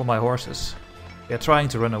 for my horses. They're trying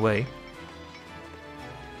to run away.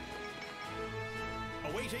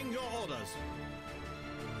 Awaiting your orders.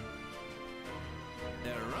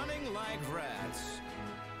 They're running like rats.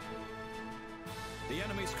 The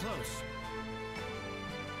enemy's close.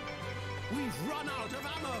 We've run out of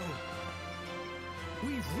ammo.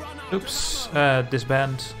 We've run out Oops, of ammo.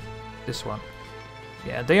 disband this one.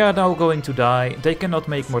 Yeah, they are now going to die. They cannot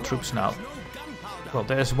make more troops now. No gunpowder. Well,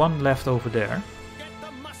 there's one left over there. Get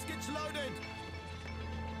the muskets loaded.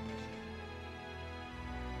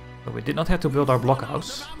 But we did not have to build our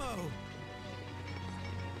blockhouse. Ammo.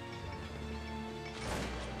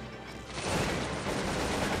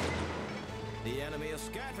 The enemy is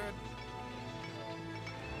scattered.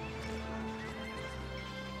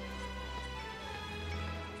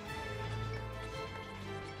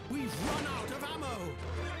 We've run out of ammo.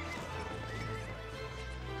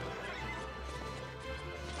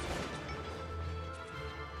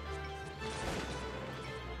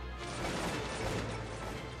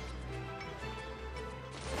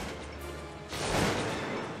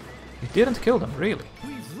 We didn't kill them, really.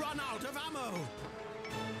 We've run out of ammo.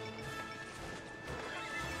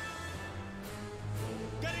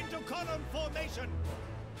 Get into column formation.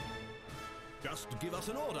 Just give us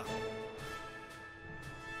an order.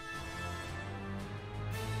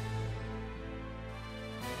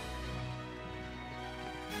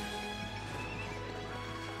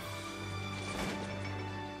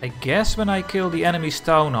 I guess when I kill the enemy's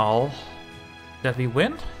town hall that we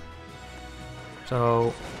win.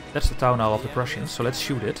 So that's the town hall of the Prussians, so let's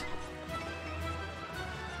shoot it.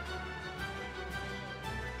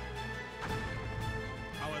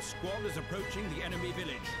 Our squad is approaching the enemy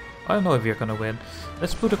village. I don't know if we're gonna win.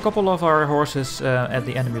 Let's put a couple of our horses at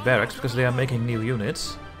the enemy barracks because they are making new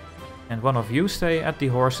units. And one of you stay at the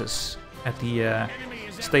horses, at the Enemy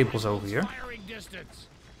is at stables over rifles here. firing distance. resistance.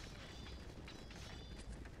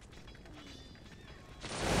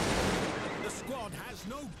 The squad has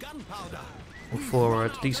no gunpowder. Move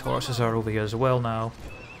forward. These horses are over here as well now.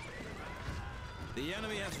 The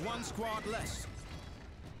enemy has one squad less.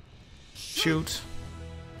 Shoot.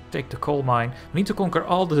 Take the coal mine. We need to conquer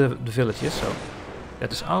all the villages, so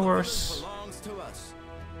that is ours. Belongs to us.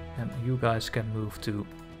 And you guys can move to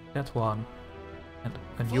that one. And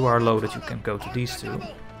when you are loaded, you can go to these two.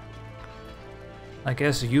 I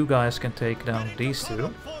guess you guys can take down these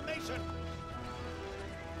two.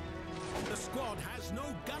 The squad has no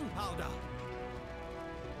gunpowder.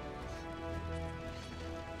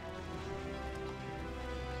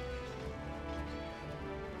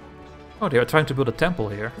 Oh, they are trying to build a temple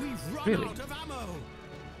here. We've run Really? out of ammo.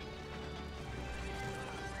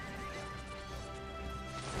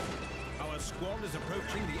 Our squad is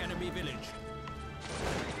approaching the enemy village.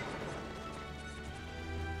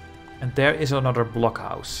 And there is another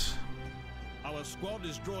blockhouse. Our squad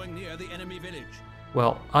is drawing near the enemy village.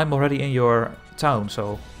 Well, I'm already in your town,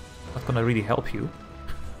 so not gonna really help you.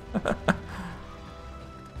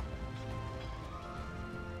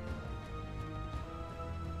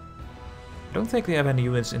 I don't think we have any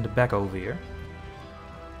units in the back over here.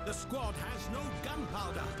 The squad has no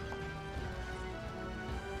gunpowder.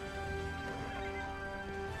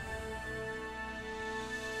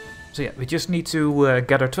 So yeah, we just need to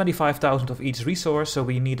gather 25,000 of each resource, so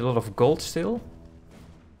we need a lot of gold still.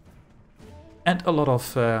 And a lot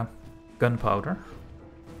of gunpowder.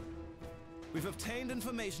 We've obtained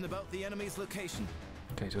information about the enemy's location.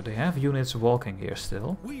 Okay, so they have units walking here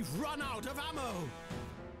still. We've run out of ammo.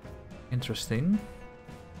 Interesting.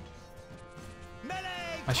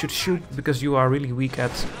 I should shoot because you are really weak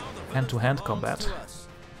at hand-to-hand combat.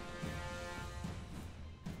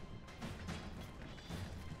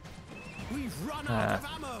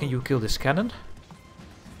 Can you kill this cannon?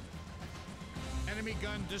 Enemy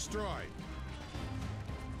gun destroyed.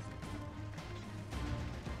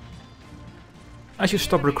 I should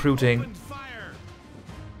stop recruiting. Open fire.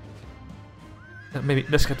 Maybe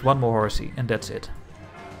let's get one more horsey and that's it.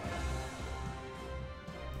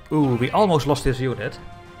 Ooh, we almost lost this unit.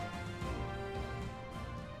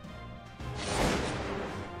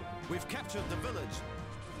 We've captured the village.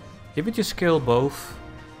 Did we just kill both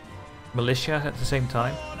militia at the same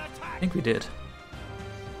time? I think we did.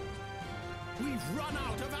 We've run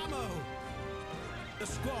out of ammo. The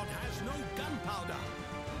squad has no gunpowder.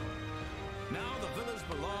 Now the village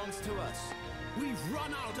belongs to us. We've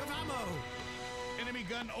run out of ammo. Enemy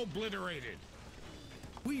gun obliterated.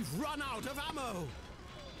 We've run out of ammo.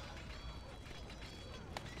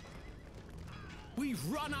 We've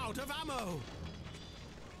run out of ammo.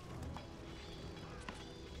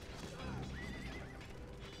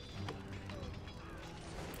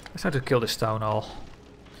 Let's try to kill this town hall.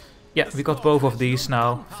 Yeah, we got both of these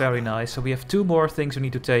now. Very nice. So we have two more things we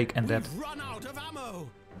need to take, and that We've run out of ammo.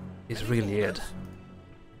 is really it.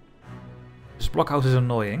 This blockhouse is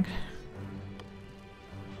annoying,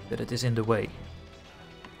 but it is in the way.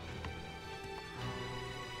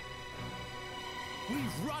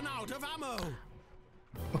 We've run out of ammo.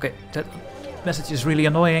 Okay, that message is really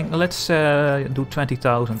annoying. Let's do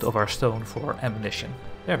 20,000 of our stone for ammunition.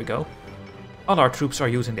 There we go. All our troops are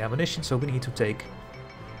using the ammunition, so we need to take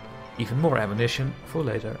even more ammunition for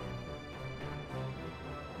later.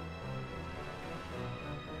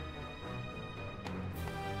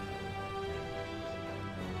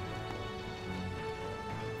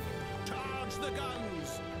 Charge the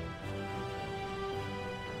guns.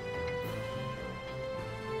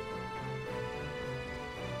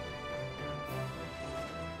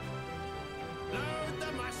 Load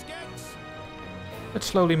the muskets. Let's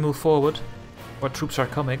slowly move forward. Our troops are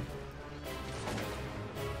coming.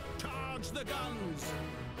 Charge the guns.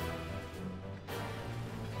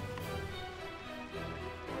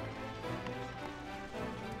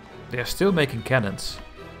 They are still making cannons.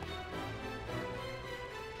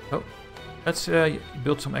 Oh, let's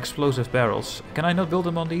build some explosive barrels. Can I not build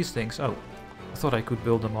them on these things? Oh, I thought I could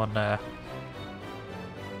build them on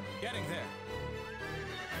Getting there.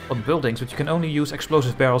 on buildings, but you can only use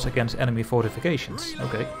explosive barrels against enemy fortifications.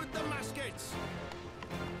 Okay. Reload the muskets.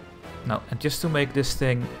 Now, and just to make this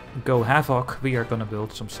thing go havoc, we are gonna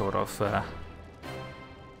build some sort of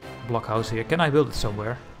blockhouse here. Can I build it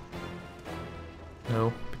somewhere?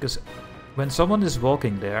 No, because when someone is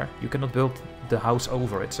walking there, you cannot build the house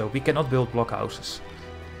over it, so we cannot build blockhouses.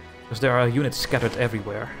 Because there are units scattered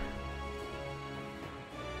everywhere.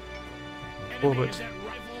 Enemy Forward. is at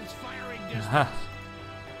rifles firing distance. Aha.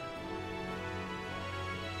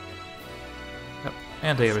 Yep,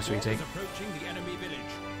 and they are retreating. Squad is approaching the enemy village.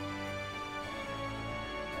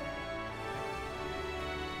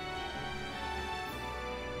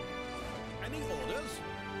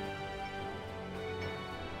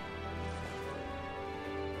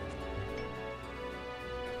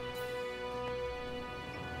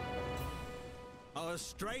 Our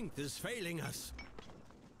strength is failing us.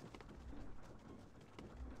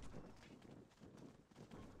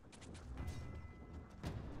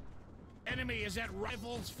 Enemy is at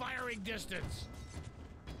rifles firing distance.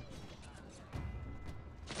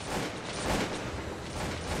 Sir,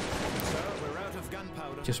 we're out of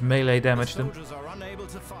gunpowder. Just melee damage them. Soldiers are unable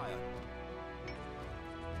to fire.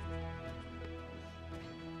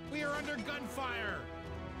 We are under gunfire.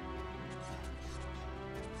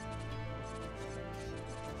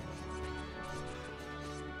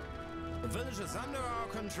 The village is under our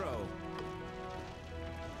control.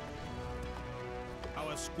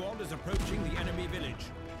 Our squad is approaching the enemy village.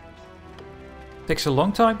 Takes a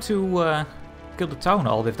long time to kill the town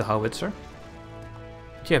hall with the howitzer.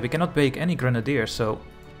 But yeah, we cannot bake any grenadiers, so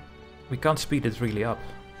we can't speed it really up.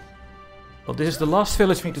 Well, this is the last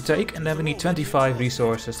village we need to take, and then we need 25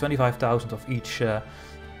 resources, 25,000 of each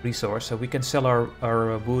resource, so we can sell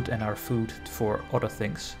our wood and our food for other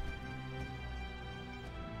things.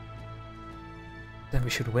 Then we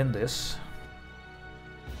should win this.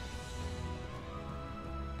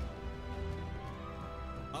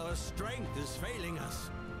 Our strength is failing us.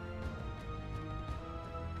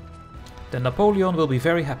 Then Napoleon will be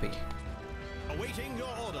very happy. Awaiting your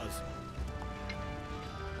orders.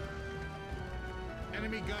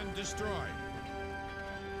 Enemy gun destroyed.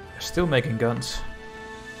 They're still making guns.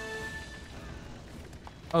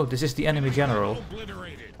 Oh, this is the enemy general.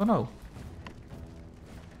 Obliterated. Oh no.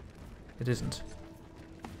 It isn't.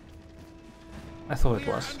 I thought it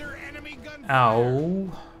We are was. under enemy gunfire.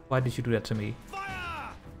 Ow. Why did you do that to me? Fire!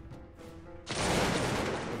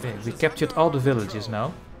 Okay, we captured all the villages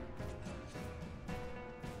now.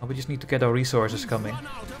 Oh, we just need to get our resources coming. Run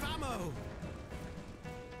out of ammo.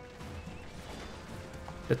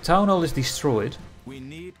 The town hall is destroyed. We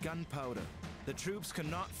need gunpowder. The troops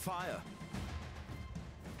cannot fire.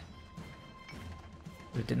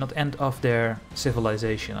 It did not end off their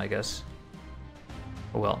civilization, I guess.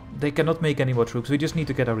 Oh well, they cannot make any more troops. We just need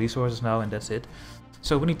to get our resources now and that's it.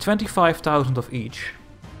 So we need 25,000 of each.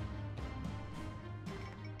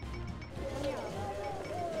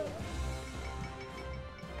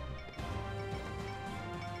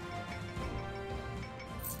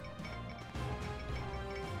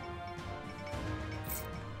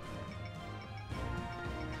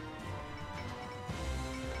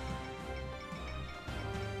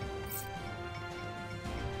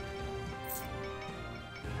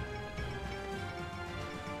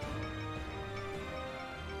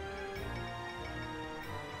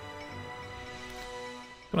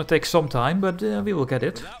 Gonna take some time, but we will get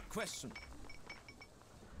it. Without question.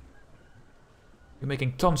 We're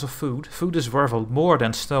making tons of food. Food is worth more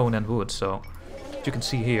than stone and wood, so as you can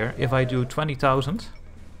see here, if I do 20,000,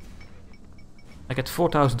 I get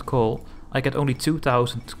 4,000 coal. I get only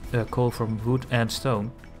 2,000 coal from wood and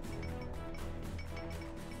stone.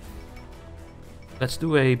 Let's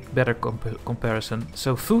do a better comparison.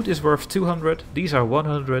 So food is worth 200, these are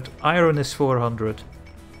 100, iron is 400.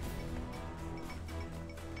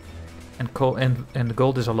 And coal and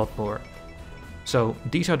gold is a lot more. So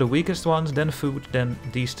these are the weakest ones, then food, then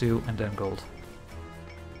these two, and then gold.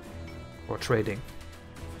 Or trading.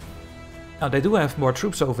 Now they do have more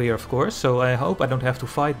troops over here, of course, so I hope I don't have to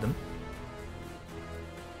fight them.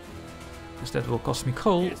 Because that will cost me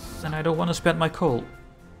coal, and I don't want to spend my coal.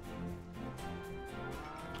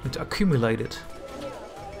 It's accumulated.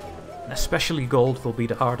 And especially gold will be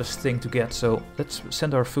the hardest thing to get, so let's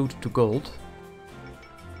send our food to gold.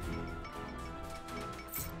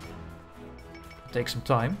 Take some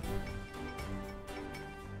time.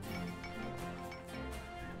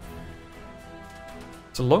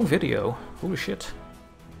 It's a long video. Holy shit.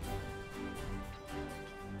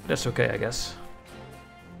 That's okay, I guess.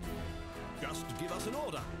 Just give us an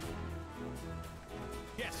order.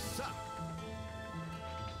 Yes, sir.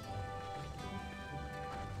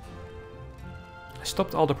 I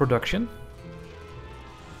stopped all the production.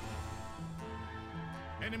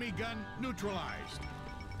 Enemy gun neutralized.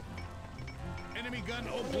 Enemy gun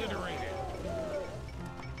obliterated.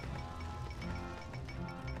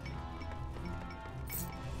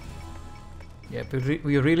 Yeah, but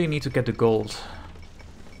we really need to get the gold.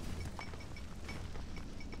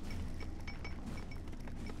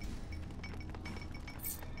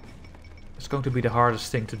 It's going to be the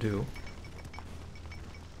hardest thing to do.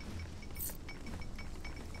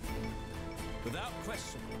 Without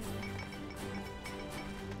question.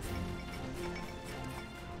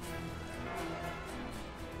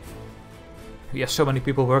 We have so many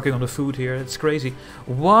people working on the food here, it's crazy.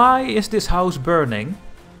 Why is this house burning?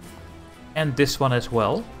 And this one as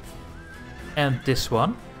well. And this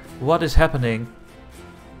one. What is happening?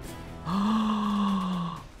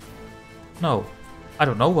 No. I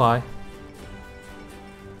don't know why.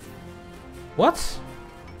 What?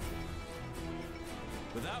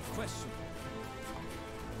 Without question.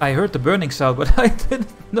 I heard the burning sound, but I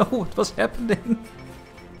didn't know what was happening.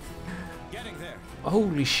 Getting there.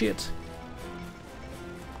 Holy shit.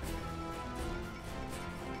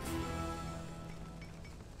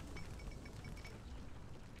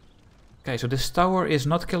 Okay, so this tower is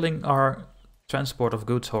not killing our transport of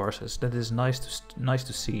goods horses. That is nice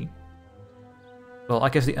to see. Well, I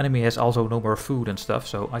guess the enemy has also no more food and stuff,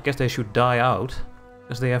 so I guess they should die out,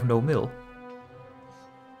 because they have no mill.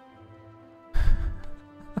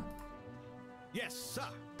 Yes, sir.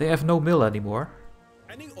 They have no mill anymore.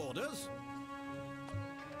 Any orders?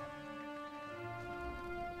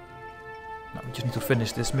 No, we just need to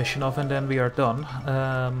finish this mission off and then we are done.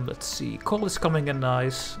 Let's see, coal is coming in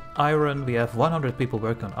nice. Iron, we have 100 people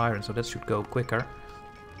working on iron, so that should go quicker.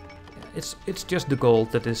 It's just the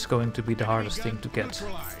gold that is going to be the hardest thing to get.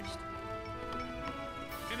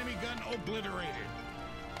 Enemy gun obliterated.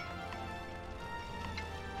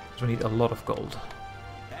 So we need a lot of gold.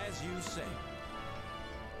 As you say.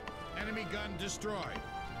 Enemy gun destroyed.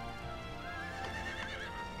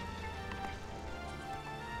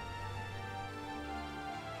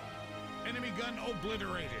 Enemy gun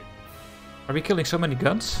obliterated. Are we killing so many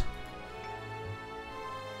guns?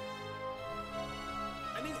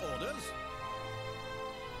 Any orders?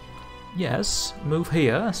 Yes, move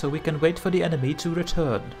here so we can wait for the enemy to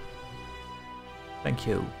return. Thank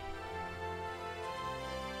you.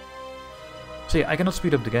 So yeah, I cannot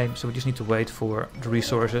speed up the game, so we just need to wait for the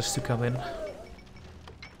resources to come in.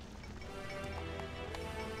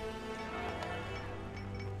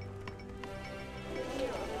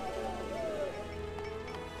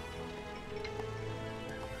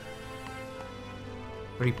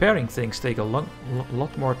 Repairing things take a lot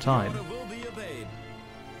more time. Order will be obeyed.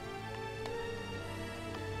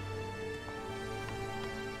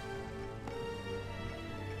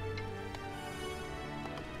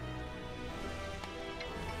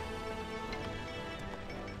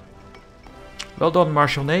 Well done,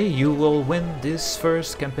 Marshal Ney, you will win this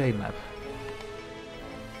first campaign map.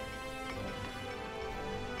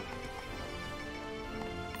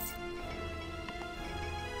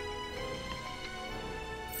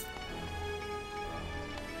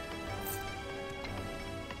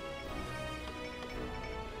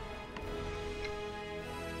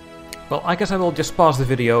 Well, I guess I will just pause the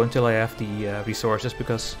video until I have the resources,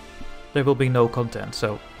 because there will be no content.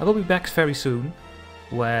 So I will be back very soon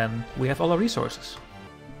when we have all our resources.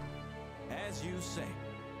 As you say.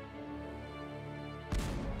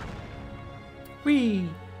 Whee!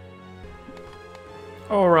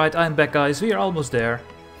 Alright, I'm back, guys. We are almost there.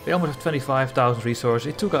 We almost have 25,000 resources.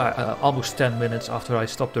 It took almost 10 minutes after I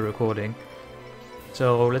stopped the recording.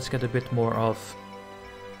 So let's get a bit more of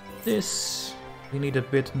this. We need a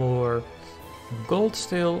bit more gold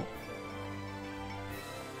still.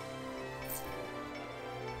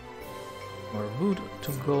 More wood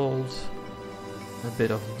to gold. A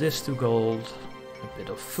bit of this to gold. A bit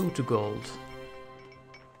of food to gold.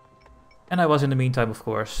 And I was in the meantime, of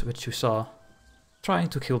course, which you saw, trying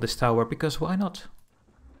to kill this tower, because why not?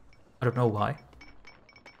 I don't know why,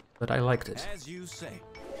 but I liked it. As you say.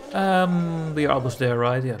 We are almost there,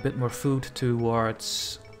 right? Yeah, a bit more food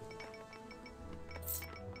towards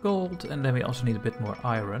gold, and then we also need a bit more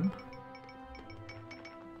iron.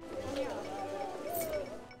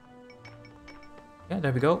 Yeah,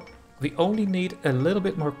 there we go. We only need a little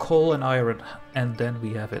bit more coal and iron, and then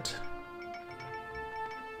we have it.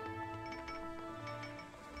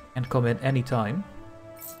 And come in any time.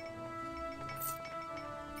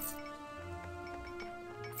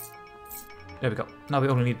 There we go. Now we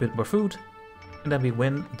only need a bit more food, and then we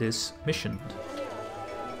win this mission.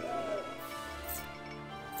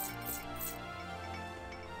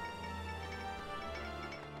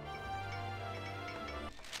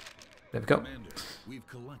 There we go. Commander, we've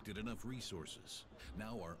collected enough resources.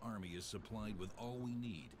 Now our army is supplied with all we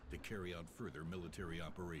need to carry out further military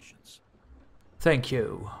operations. Thank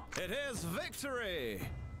you. It is victory!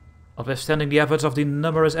 Notwithstanding the efforts of the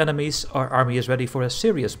numerous enemies, our army is ready for a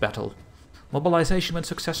serious battle. Mobilization went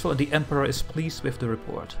successful and the Emperor is pleased with the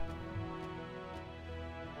report.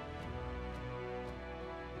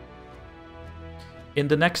 In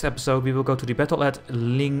the next episode we will go to the battle at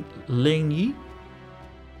Ligny.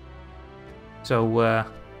 So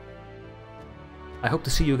I hope to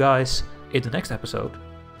see you guys in the next episode.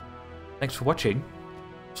 Thanks for watching.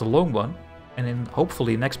 It's a long one, and then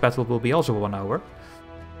hopefully next battle will be also 1 hour.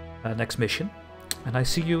 Next mission. And I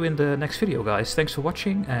see you in the next video, guys. Thanks for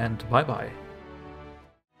watching, and bye bye.